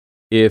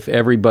 if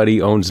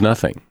everybody owns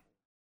nothing?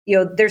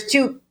 There's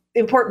 2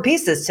 important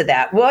pieces to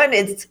that. One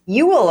is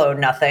you will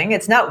own nothing.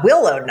 It's not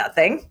will own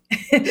nothing.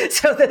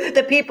 So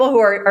the people who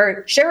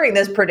are sharing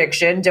this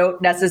prediction don't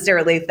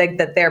necessarily think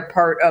that they're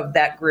part of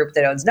that group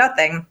that owns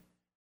nothing.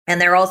 And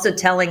they're also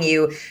telling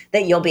you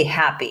that you'll be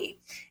happy.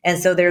 And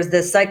so there's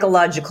this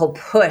psychological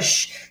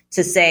push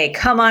to say,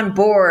 come on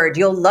board,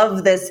 you'll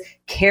love this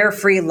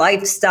carefree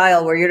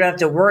lifestyle where you don't have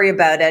to worry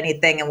about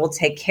anything and we'll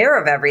take care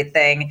of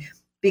everything,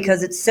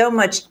 because it's so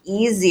much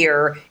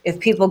easier if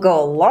people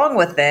go along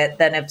with it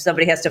than if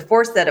somebody has to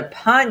force that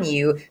upon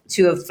you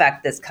to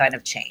affect this kind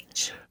of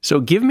change. So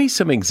give me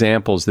some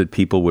examples that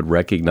people would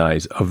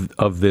recognize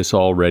of this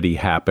already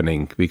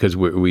happening, because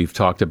we've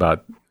talked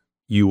about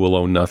you will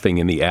own nothing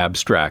in the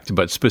abstract,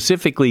 but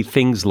specifically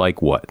things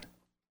like what?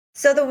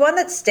 So the one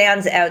that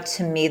stands out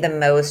to me the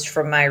most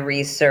from my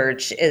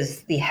research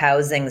is the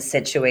housing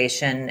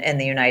situation in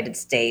the United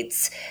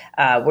States.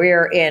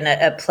 We're in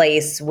a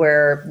place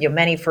where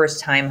many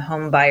first-time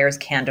home buyers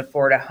can't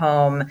afford a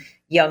home.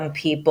 Young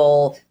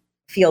people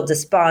feel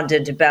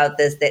despondent about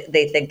this.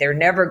 They think they're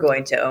never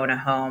going to own a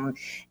home.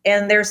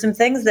 And there's some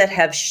things that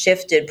have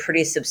shifted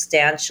pretty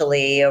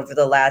substantially over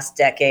the last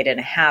decade and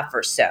a half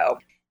or so.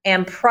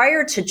 And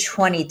prior to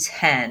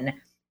 2010,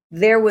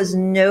 there was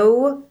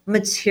no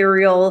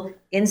material,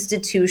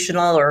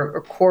 institutional,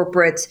 or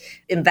corporate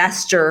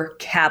investor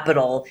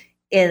capital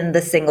in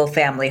the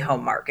single-family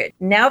home market.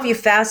 Now, if you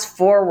fast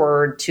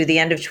forward to the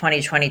end of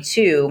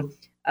 2022,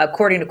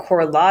 according to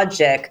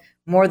CoreLogic,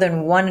 more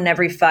than 1 in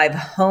every 5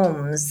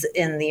 homes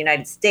in the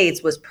United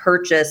States was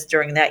purchased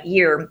during that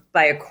year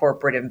by a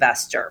corporate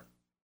investor.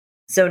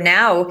 So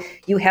now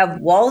you have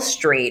Wall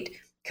Street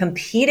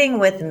competing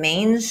with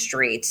Main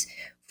Street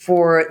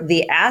for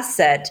the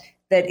asset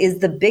that is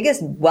the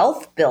biggest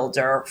wealth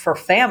builder for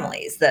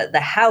families. The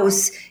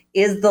house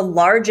is the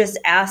largest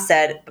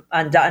asset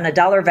on a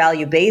dollar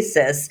value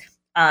basis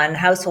on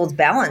households'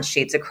 balance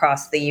sheets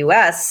across the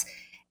U.S.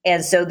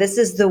 And so this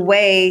is the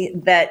way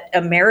that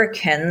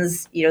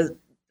Americans,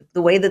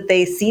 the way that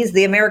they seize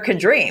the American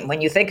dream.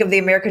 When you think of the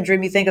American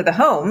dream, you think of the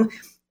home.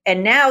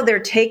 And now they're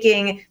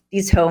taking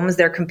these homes,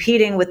 they're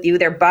competing with you,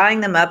 they're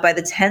buying them up by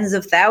the tens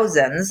of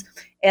thousands,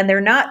 and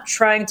they're not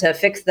trying to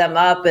fix them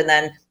up and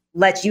then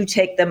let you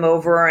take them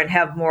over and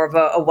have more of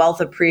a wealth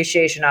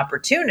appreciation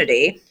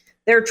opportunity.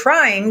 They're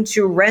trying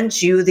to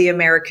rent you the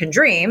American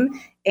dream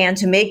and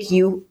to make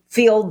you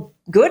feel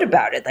good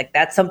about it. Like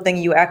that's something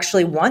you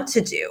actually want to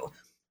do.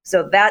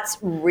 So that's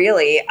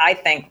really, I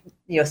think,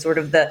 sort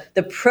of the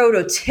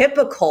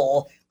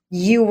prototypical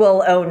you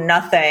will own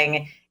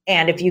nothing.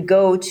 And if you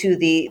go to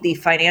the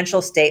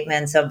financial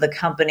statements of the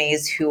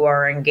companies who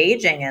are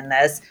engaging in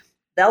this,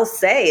 they'll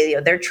say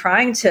they're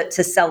trying to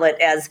sell it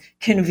as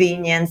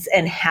convenience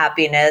and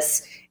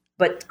happiness,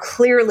 but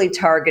clearly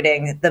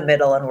targeting the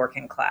middle and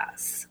working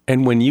class.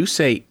 And when you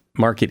say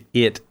market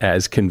it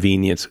as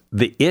convenience,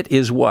 the it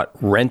is what?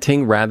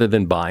 Renting rather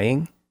than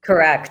buying?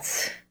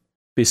 Correct.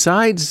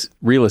 Besides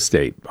real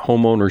estate,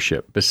 home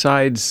ownership,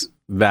 besides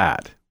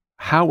that,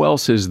 how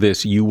else is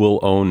this you will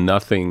own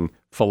nothing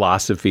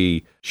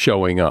philosophy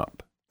showing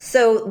up?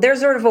 So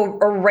there's sort of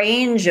a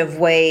range of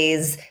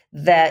ways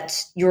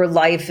that your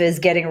life is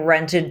getting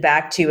rented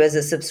back to you as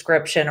a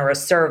subscription or a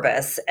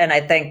service. And I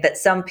think that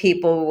some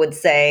people would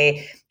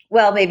say,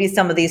 well, maybe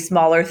some of these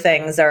smaller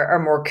things are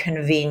more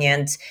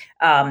convenient.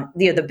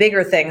 The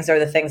bigger things are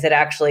the things that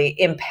actually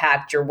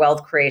impact your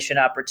wealth creation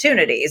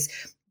opportunities.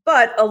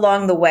 But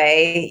along the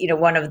way,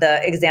 one of the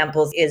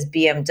examples is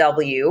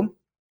BMW.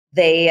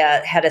 They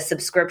had a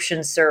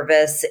subscription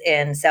service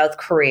in South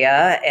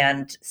Korea,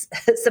 and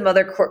some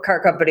other car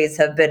companies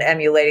have been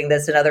emulating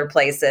this in other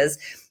places,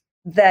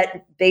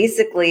 that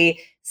basically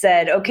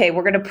said, okay,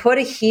 we're going to put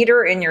a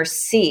heater in your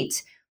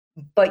seat,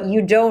 but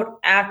you don't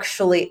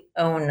actually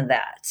own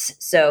that.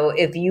 So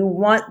if you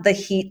want the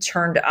heat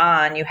turned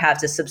on, you have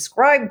to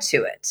subscribe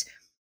to it,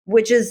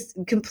 which is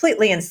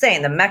completely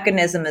insane. The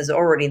mechanism is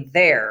already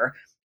there,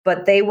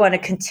 but they want to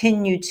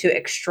continue to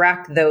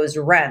extract those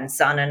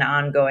rents on an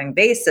ongoing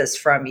basis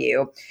from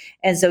you.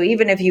 And so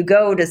even if you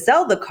go to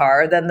sell the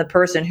car, then the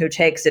person who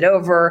takes it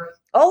over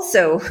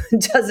also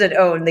doesn't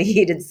own the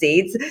heated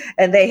seats,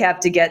 and they have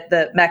to get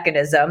the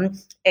mechanism.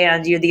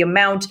 And the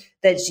amount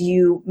that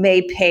you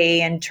may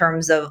pay in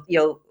terms of,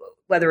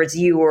 whether it's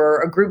you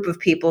or a group of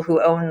people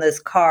who own this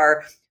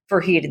car for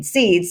heated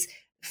seats,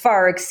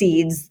 far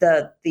exceeds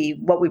the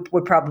what we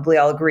would probably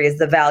all agree is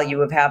the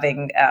value of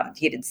having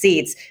heated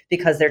seats,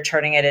 because they're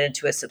turning it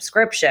into a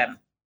subscription.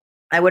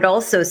 I would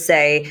also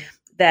say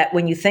that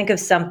when you think of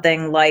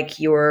something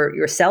like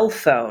your cell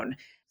phone,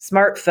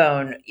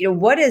 smartphone,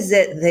 what is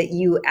it that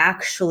you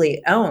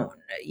actually own?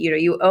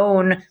 You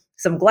own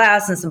some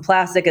glass and some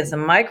plastic and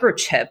some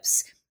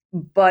microchips,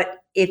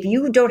 but if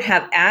you don't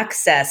have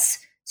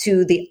access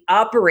to the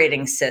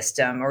operating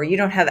system, or you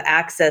don't have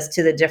access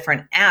to the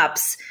different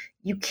apps,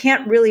 you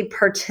can't really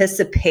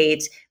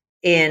participate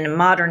in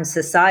modern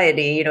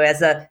society,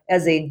 as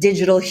a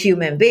digital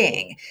human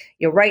being.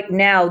 Right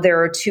now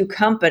there are 2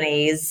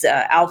 companies,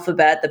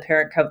 Alphabet, the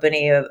parent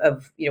company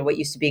of what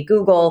used to be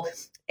Google,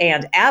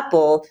 and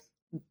Apple,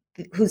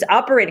 whose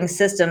operating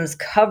systems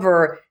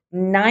cover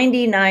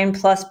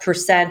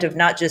 99+% of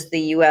not just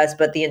the US,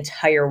 but the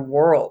entire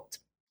world.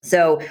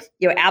 So,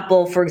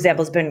 Apple, for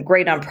example, has been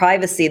great on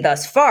privacy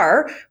thus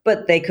far,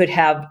 but they could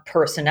have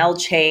personnel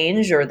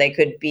change, or they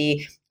could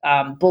be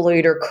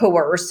bullied or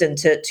coerced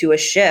into a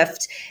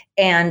shift.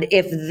 And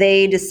if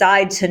they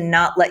decide to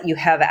not let you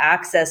have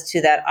access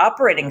to that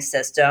operating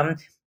system,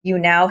 you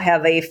now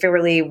have a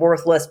fairly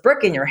worthless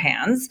brick in your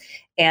hands,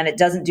 and it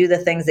doesn't do the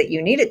things that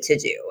you need it to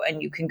do.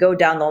 And you can go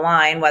down the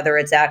line, whether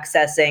it's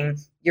accessing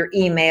your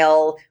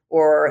email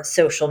or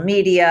social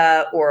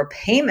media or a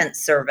payment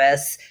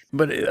service.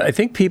 But I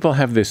think people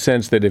have this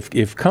sense that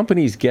if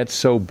companies get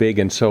so big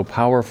and so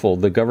powerful,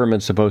 the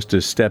government's supposed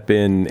to step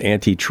in,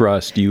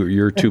 antitrust,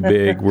 you're too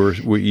big,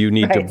 you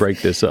need to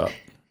break this up.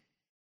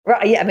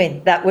 Right. Yeah, I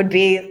mean, that would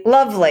be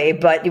lovely,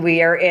 but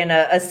we are in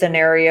a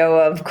scenario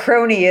of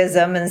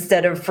cronyism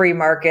instead of free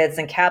markets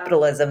and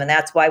capitalism. And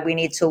that's why we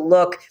need to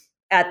look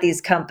at these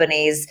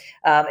companies.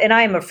 And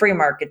I am a free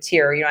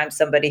marketeer. I'm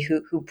somebody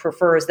who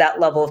prefers that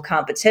level of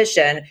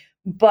competition.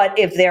 But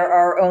if there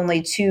are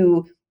only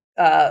two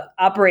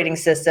operating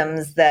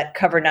systems that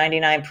cover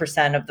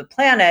 99% of the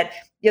planet,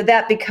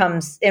 that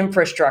becomes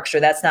infrastructure.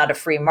 That's not a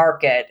free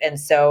market. And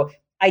so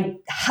I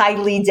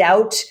highly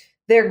doubt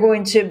they're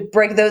going to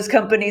break those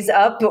companies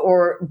up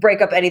or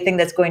break up anything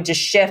that's going to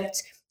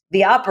shift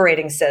the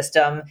operating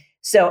system.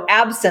 So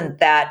absent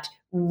that,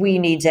 we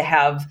need to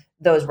have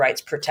those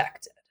rights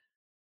protected.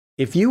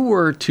 If you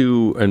were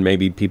to, and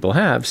maybe people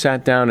have,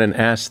 sat down and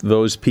asked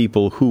those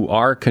people who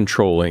are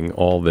controlling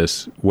all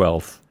this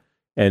wealth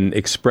and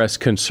express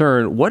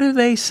concern, what do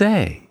they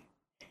say?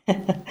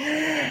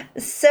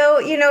 So,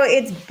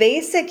 it's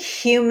basic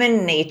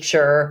human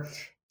nature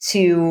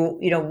to,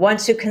 want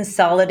to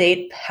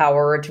consolidate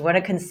power, to want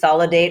to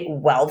consolidate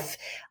wealth.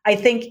 I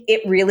think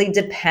it really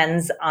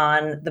depends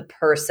on the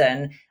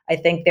person. I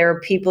think there are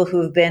people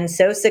who've been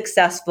so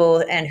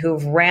successful and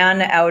who've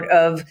ran out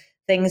of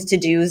things to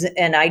do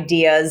and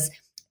ideas,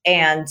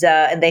 and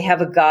they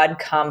have a God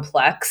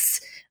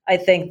complex. I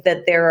think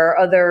that there are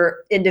other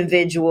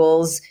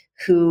individuals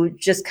who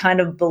just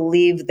kind of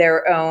believe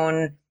their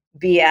own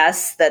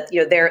BS, that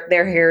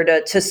they're here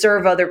to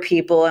serve other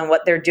people and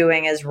what they're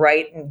doing is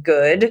right and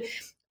good.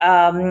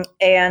 And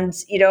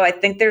I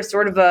think there's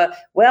sort of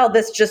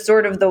that's just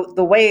sort of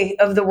the way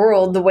of the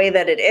world, the way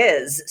that it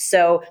is.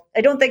 So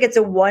I don't think it's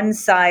a one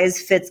size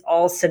fits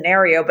all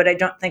scenario, but I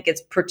don't think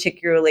it's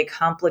particularly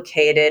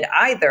complicated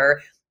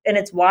either. And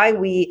it's why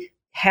we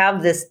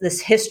have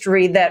this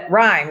history that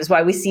rhymes,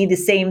 why we see the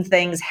same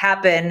things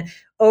happen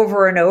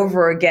over and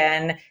over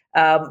again.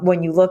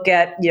 When you look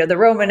at the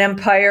Roman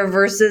Empire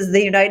versus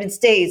the United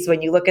States,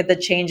 when you look at the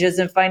changes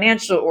in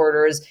financial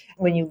orders,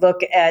 when you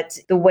look at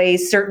the way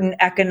certain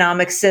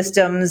economic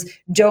systems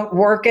don't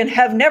work and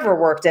have never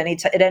worked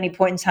at any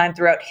point in time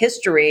throughout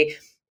history,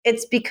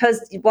 it's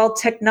because while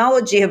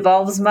technology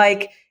evolves,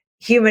 Mike,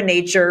 human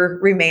nature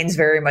remains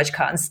very much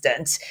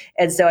constant.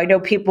 And so I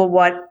know people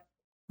want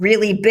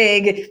really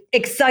big,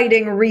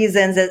 exciting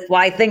reasons as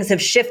why things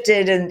have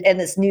shifted in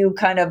this new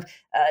kind of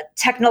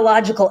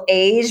technological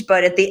age.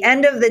 But at the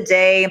end of the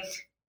day,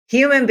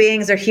 human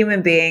beings are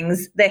human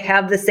beings. They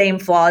have the same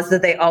flaws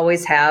that they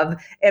always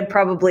have and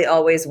probably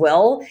always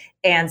will.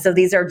 And so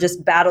these are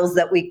just battles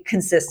that we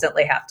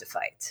consistently have to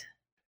fight.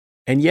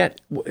 And yet,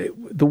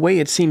 the way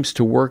it seems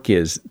to work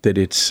is that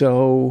it's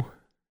so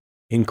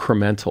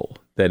incremental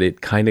that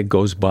it kind of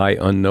goes by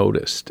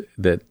unnoticed.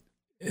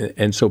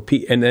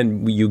 And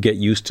then you get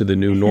used to the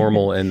new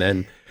normal, and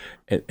then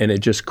it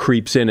just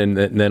creeps in, and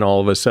then all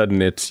of a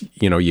sudden it's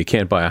you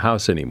can't buy a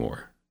house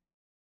anymore.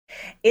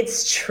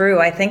 It's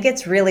true. I think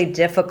it's really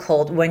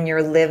difficult when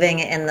you're living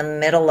in the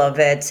middle of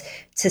it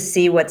to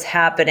see what's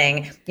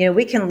happening.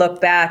 We can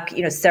look back,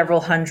 several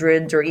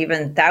hundreds or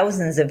even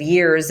thousands of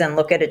years and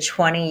look at a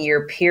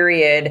 20-year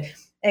period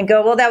and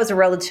go, well, that was a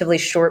relatively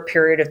short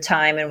period of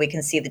time, and we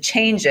can see the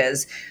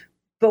changes.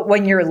 But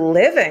when you're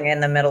living in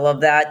the middle of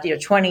that,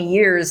 20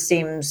 years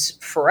seems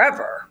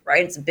forever,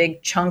 right? It's a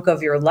big chunk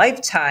of your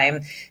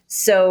lifetime.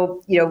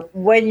 So,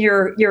 when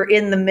you're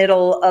in the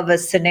middle of a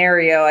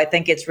scenario, I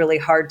think it's really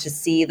hard to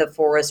see the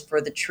forest for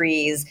the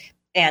trees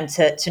and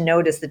to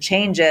notice the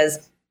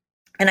changes.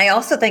 And I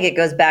also think it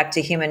goes back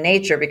to human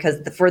nature, because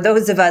for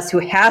those of us who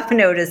have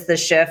noticed the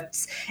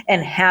shifts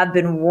and have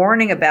been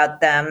warning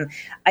about them,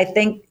 I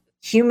think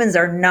humans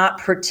are not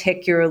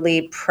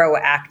particularly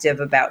proactive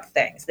about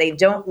things. They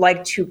don't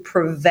like to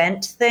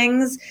prevent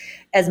things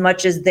as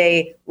much as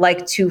they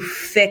like to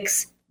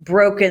fix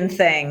broken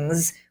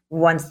things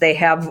once they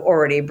have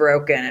already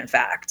broken, in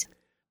fact.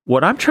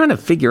 What I'm trying to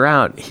figure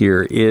out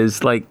here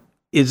is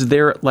is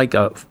there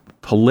a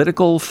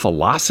political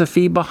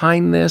philosophy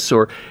behind this?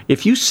 Or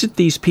if you sit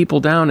these people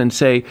down and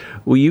say,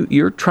 well,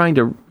 you're trying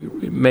to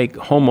make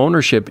home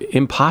ownership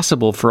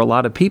impossible for a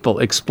lot of people,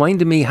 explain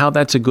to me how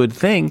that's a good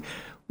thing,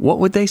 what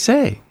would they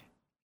say?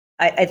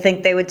 I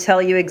think they would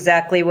tell you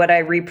exactly what I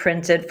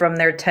reprinted from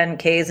their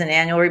 10Ks and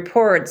annual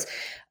reports.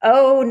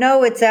 Oh,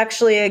 no, it's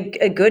actually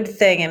a good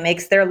thing. It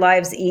makes their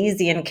lives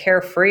easy and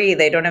carefree.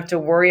 They don't have to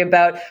worry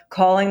about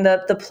calling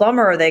the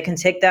plumber. They can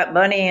take that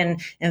money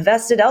and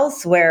invest it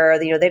elsewhere.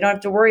 They don't have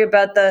to worry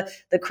about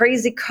the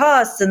crazy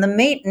costs and the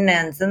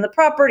maintenance and the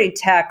property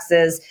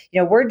taxes.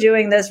 We're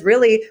doing this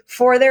really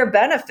for their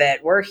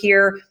benefit. We're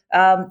here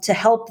to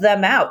help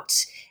them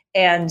out.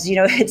 And,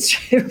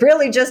 it's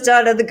really just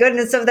out of the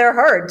goodness of their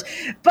heart.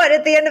 But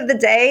at the end of the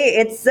day,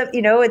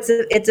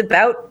 it's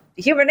about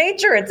human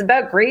nature. It's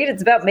about greed.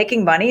 It's about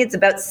making money. It's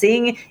about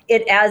seeing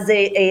it as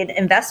an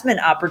investment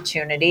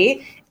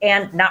opportunity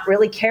and not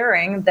really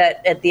caring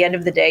that at the end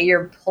of the day,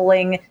 you're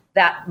pulling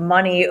that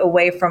money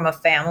away from a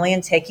family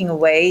and taking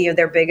away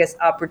their biggest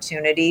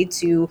opportunity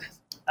to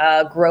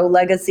grow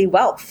legacy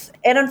wealth.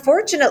 And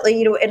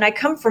unfortunately, and I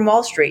come from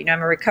Wall Street,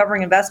 I'm a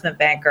recovering investment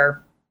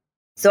banker.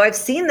 So I've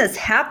seen this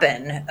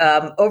happen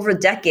over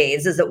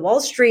decades, is that Wall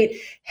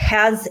Street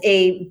has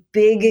a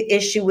big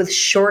issue with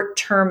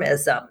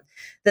short-termism,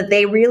 that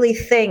they really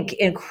think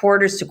in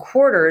quarters to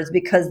quarters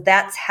because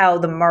that's how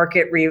the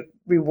market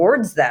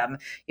rewards them.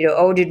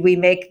 Did we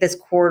make this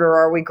quarter?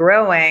 Are we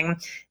growing?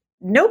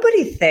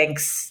 Nobody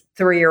thinks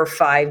 3 or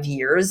 5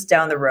 years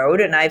down the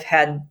road. And I've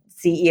had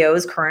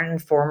CEOs, current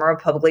and former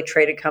of publicly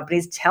traded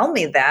companies, tell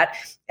me that,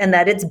 and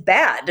that it's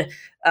bad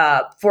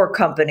for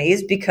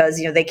companies because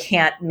they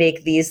can't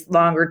make these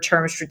longer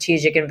term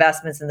strategic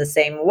investments in the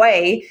same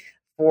way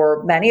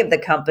for many of the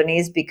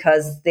companies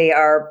because they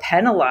are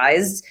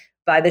penalized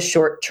by the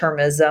short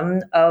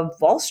termism of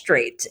Wall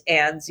Street.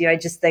 And I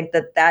just think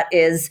that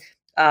is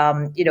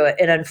an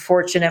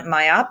unfortunate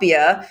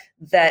myopia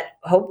that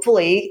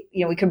hopefully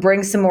we can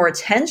bring some more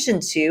attention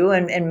to,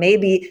 and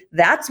maybe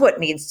that's what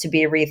needs to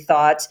be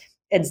rethought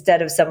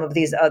instead of some of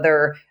these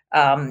other,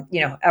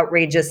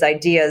 outrageous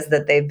ideas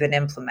that they've been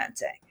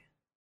implementing.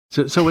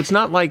 So it's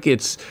not like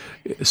it's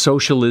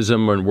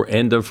socialism and we're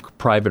end of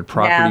private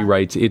property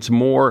rights. It's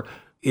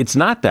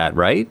not that,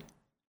 right?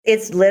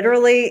 It's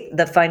literally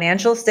the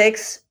financial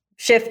stakes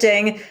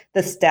shifting,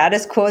 the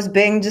status quo is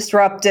being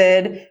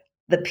disrupted,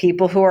 the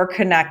people who are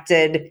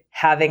connected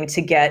having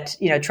to get,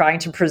 trying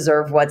to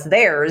preserve what's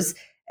theirs,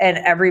 and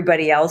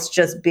everybody else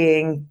just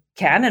being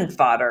cannon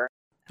fodder.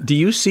 Do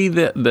you see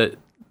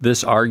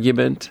this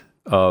argument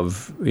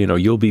of,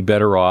 you'll be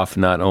better off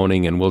not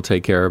owning and we'll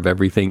take care of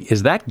everything?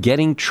 Is that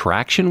getting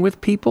traction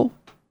with people?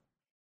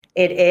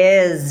 It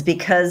is,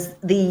 because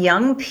the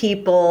young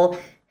people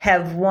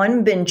have,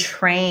 been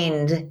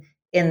trained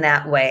in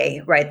that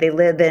way, right? They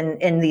live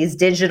in these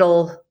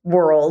digital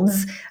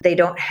worlds. They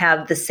don't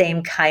have the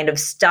same kind of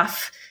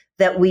stuff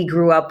that we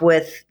grew up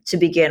with to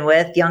begin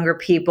with. Younger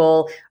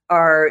people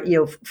are,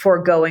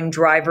 foregoing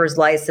driver's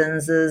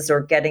licenses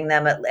or getting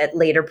them at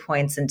later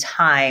points in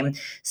time.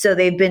 So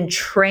they've been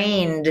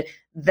trained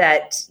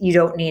that you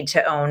don't need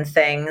to own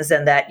things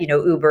and that,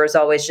 Uber is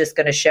always just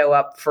going to show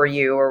up for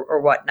you or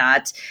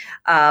whatnot.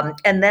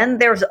 And then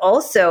there's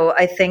also,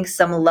 I think,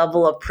 some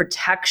level of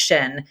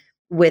protection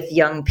with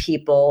young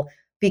people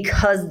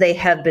because they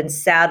have been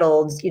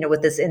saddled,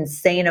 with this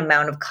insane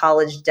amount of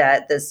college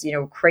debt, this,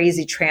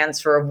 crazy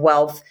transfer of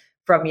wealth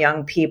from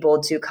young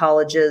people to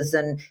colleges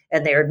and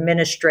their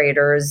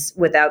administrators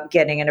without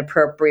getting an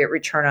appropriate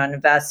return on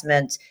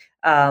investment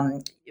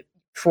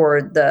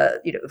for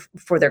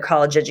their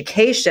college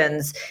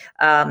educations,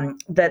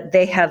 that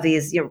they have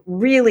these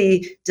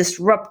really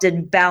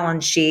disrupted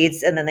balance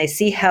sheets, and then they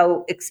see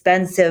how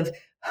expensive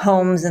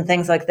homes and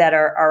things like that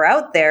are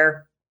out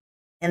there,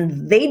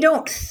 and they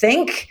don't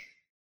think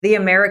the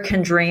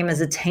American dream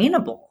is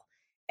attainable.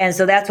 And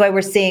so that's why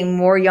we're seeing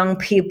more young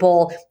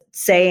people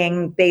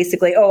saying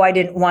basically, oh, I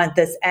didn't want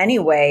this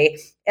anyway,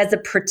 as a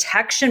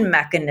protection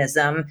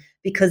mechanism,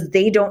 because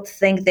they don't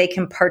think they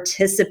can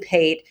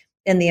participate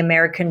in the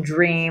American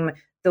dream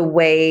the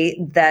way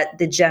that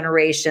the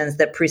generations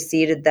that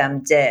preceded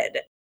them did.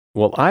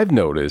 Well, I've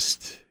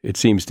noticed, it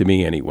seems to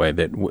me anyway,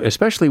 that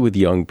especially with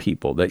young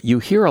people, that you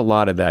hear a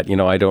lot of that,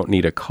 I don't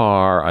need a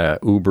car,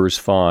 Uber's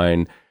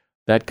fine,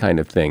 that kind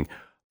of thing.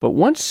 But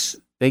once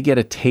they get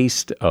a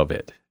taste of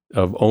it,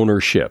 of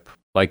ownership,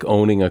 like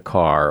owning a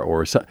car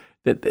or so,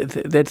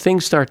 that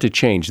things start to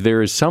change.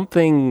 There is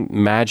something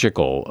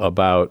magical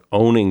about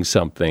owning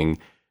something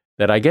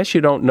that I guess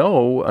you don't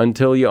know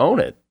until you own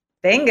it.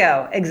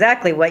 Bingo.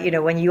 Exactly.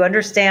 When you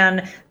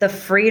understand the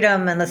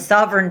freedom and the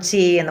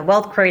sovereignty and the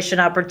wealth creation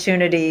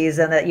opportunities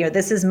and that,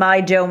 this is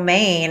my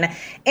domain.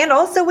 And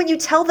also when you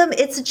tell them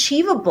it's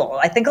achievable.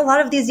 I think a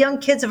lot of these young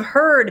kids have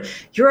heard,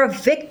 you're a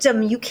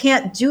victim, you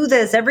can't do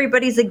this,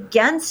 everybody's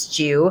against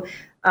you.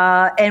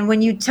 And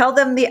when you tell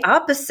them the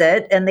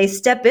opposite and they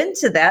step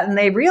into that and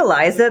they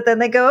realize it, then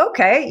they go,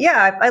 okay,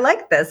 yeah, I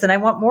like this and I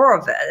want more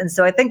of it. And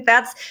so I think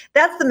that's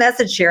the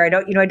message here. I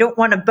don't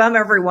want to bum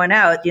everyone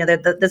out,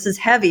 that this is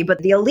heavy, but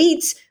the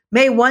elite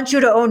may want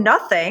you to own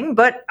nothing,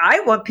 but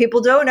I want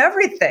people to own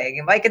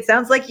everything. Mike, it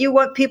sounds like you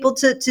want people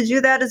to do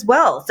that as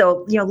well.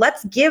 So,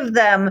 let's give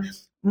them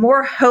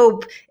more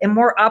hope and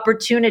more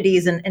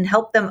opportunities and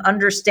help them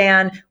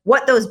understand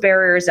what those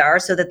barriers are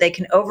so that they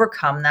can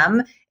overcome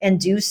them and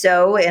do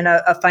so in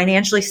a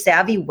financially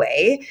savvy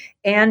way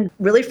and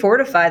really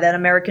fortify that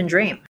American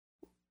dream.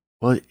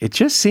 Well, it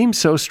just seems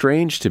so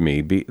strange to me.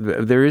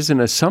 There is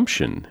an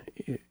assumption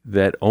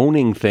that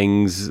owning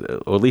things,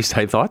 or at least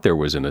I thought there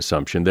was an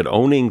assumption, that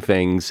owning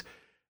things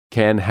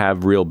can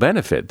have real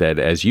benefit, that,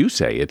 as you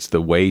say, it's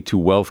the way to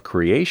wealth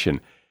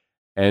creation.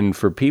 And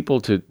for people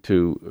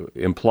to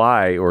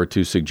imply or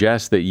to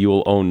suggest that you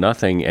will own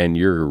nothing and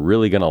you're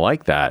really going to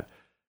like that,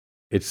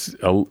 it's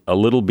a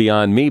little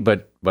beyond me,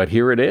 but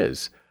here it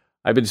is.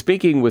 I've been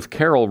speaking with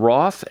Carol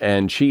Roth,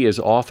 and she is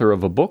author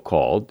of a book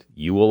called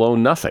You Will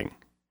Own Nothing.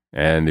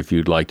 And if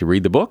you'd like to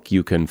read the book,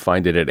 you can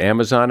find it at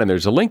Amazon, and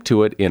there's a link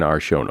to it in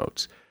our show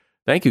notes.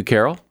 Thank you,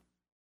 Carol.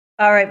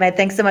 All right, Matt.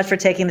 Thanks so much for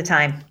taking the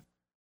time.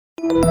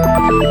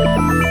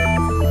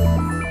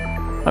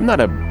 I'm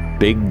not a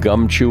big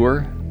gum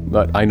chewer,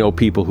 but I know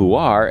people who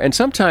are, and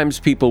sometimes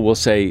people will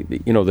say,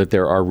 that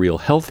there are real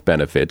health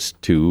benefits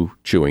to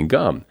chewing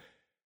gum.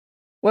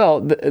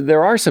 Well,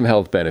 there are some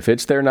health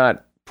benefits. They're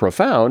not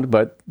profound,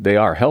 but they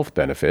are health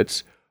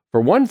benefits.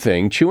 For one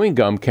thing, chewing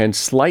gum can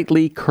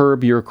slightly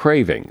curb your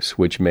cravings,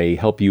 which may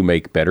help you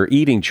make better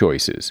eating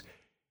choices.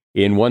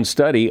 In one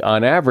study,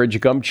 on average,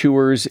 gum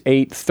chewers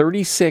ate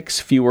 36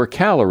 fewer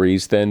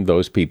calories than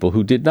those people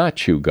who did not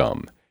chew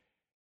gum.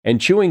 And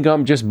chewing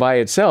gum just by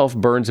itself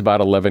burns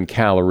about 11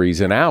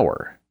 calories an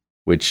hour,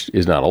 which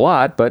is not a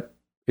lot, but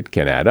it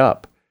can add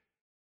up.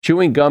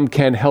 Chewing gum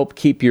can help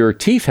keep your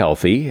teeth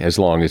healthy as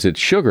long as it's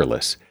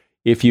sugarless.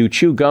 If you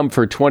chew gum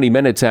for 20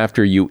 minutes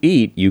after you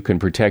eat, you can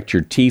protect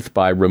your teeth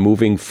by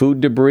removing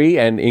food debris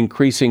and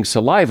increasing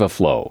saliva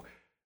flow,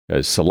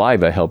 as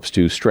saliva helps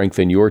to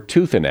strengthen your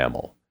tooth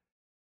enamel.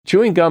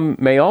 Chewing gum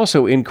may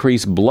also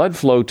increase blood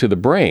flow to the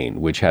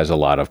brain, which has a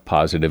lot of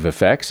positive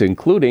effects,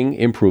 including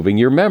improving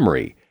your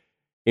memory.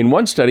 In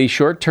one study,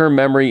 short-term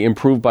memory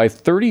improved by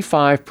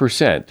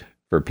 35%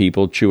 for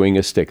people chewing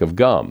a stick of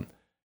gum.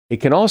 It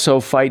can also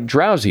fight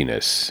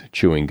drowsiness,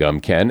 chewing gum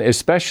can,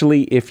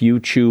 especially if you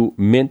chew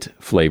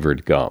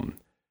mint-flavored gum.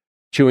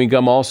 Chewing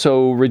gum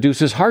also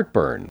reduces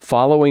heartburn.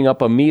 Following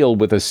up a meal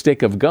with a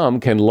stick of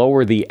gum can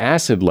lower the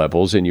acid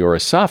levels in your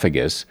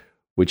esophagus,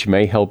 which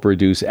may help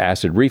reduce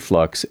acid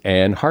reflux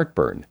and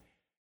heartburn.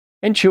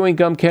 And chewing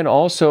gum can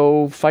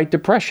also fight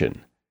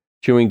depression.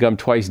 Chewing gum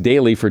twice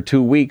daily for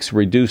 2 weeks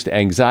reduced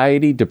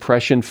anxiety,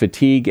 depression,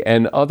 fatigue,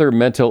 and other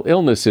mental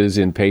illnesses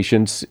in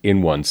patients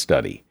in one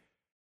study.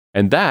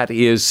 And that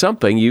is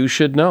something you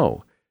should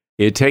know.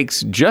 It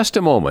takes just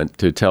a moment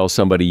to tell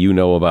somebody you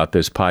know about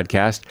this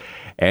podcast,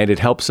 and it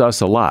helps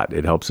us a lot.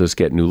 It helps us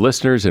get new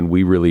listeners, and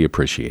we really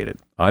appreciate it.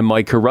 I'm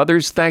Mike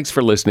Carruthers. Thanks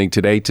for listening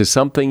today to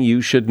Something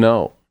You Should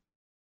Know.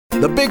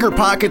 The Bigger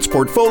Pockets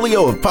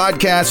portfolio of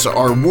podcasts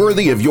are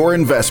worthy of your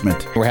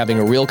investment. We're having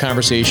a real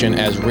conversation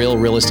as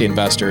real estate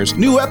investors.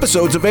 New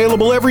episodes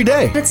available every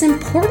day. It's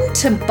important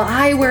to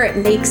buy where it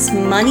makes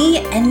money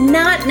and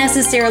not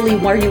necessarily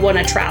where you want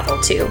to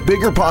travel to.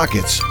 Bigger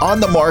Pockets, On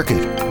the Market,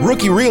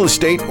 Rookie Real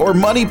Estate, or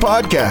Money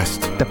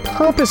Podcast. The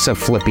purpose of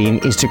flipping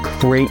is to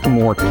create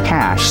more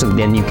cash so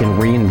then you can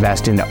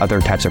reinvest into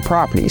other types of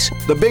properties.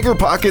 The Bigger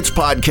Pockets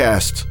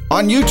Podcast,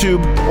 on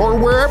YouTube or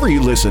wherever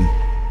you listen.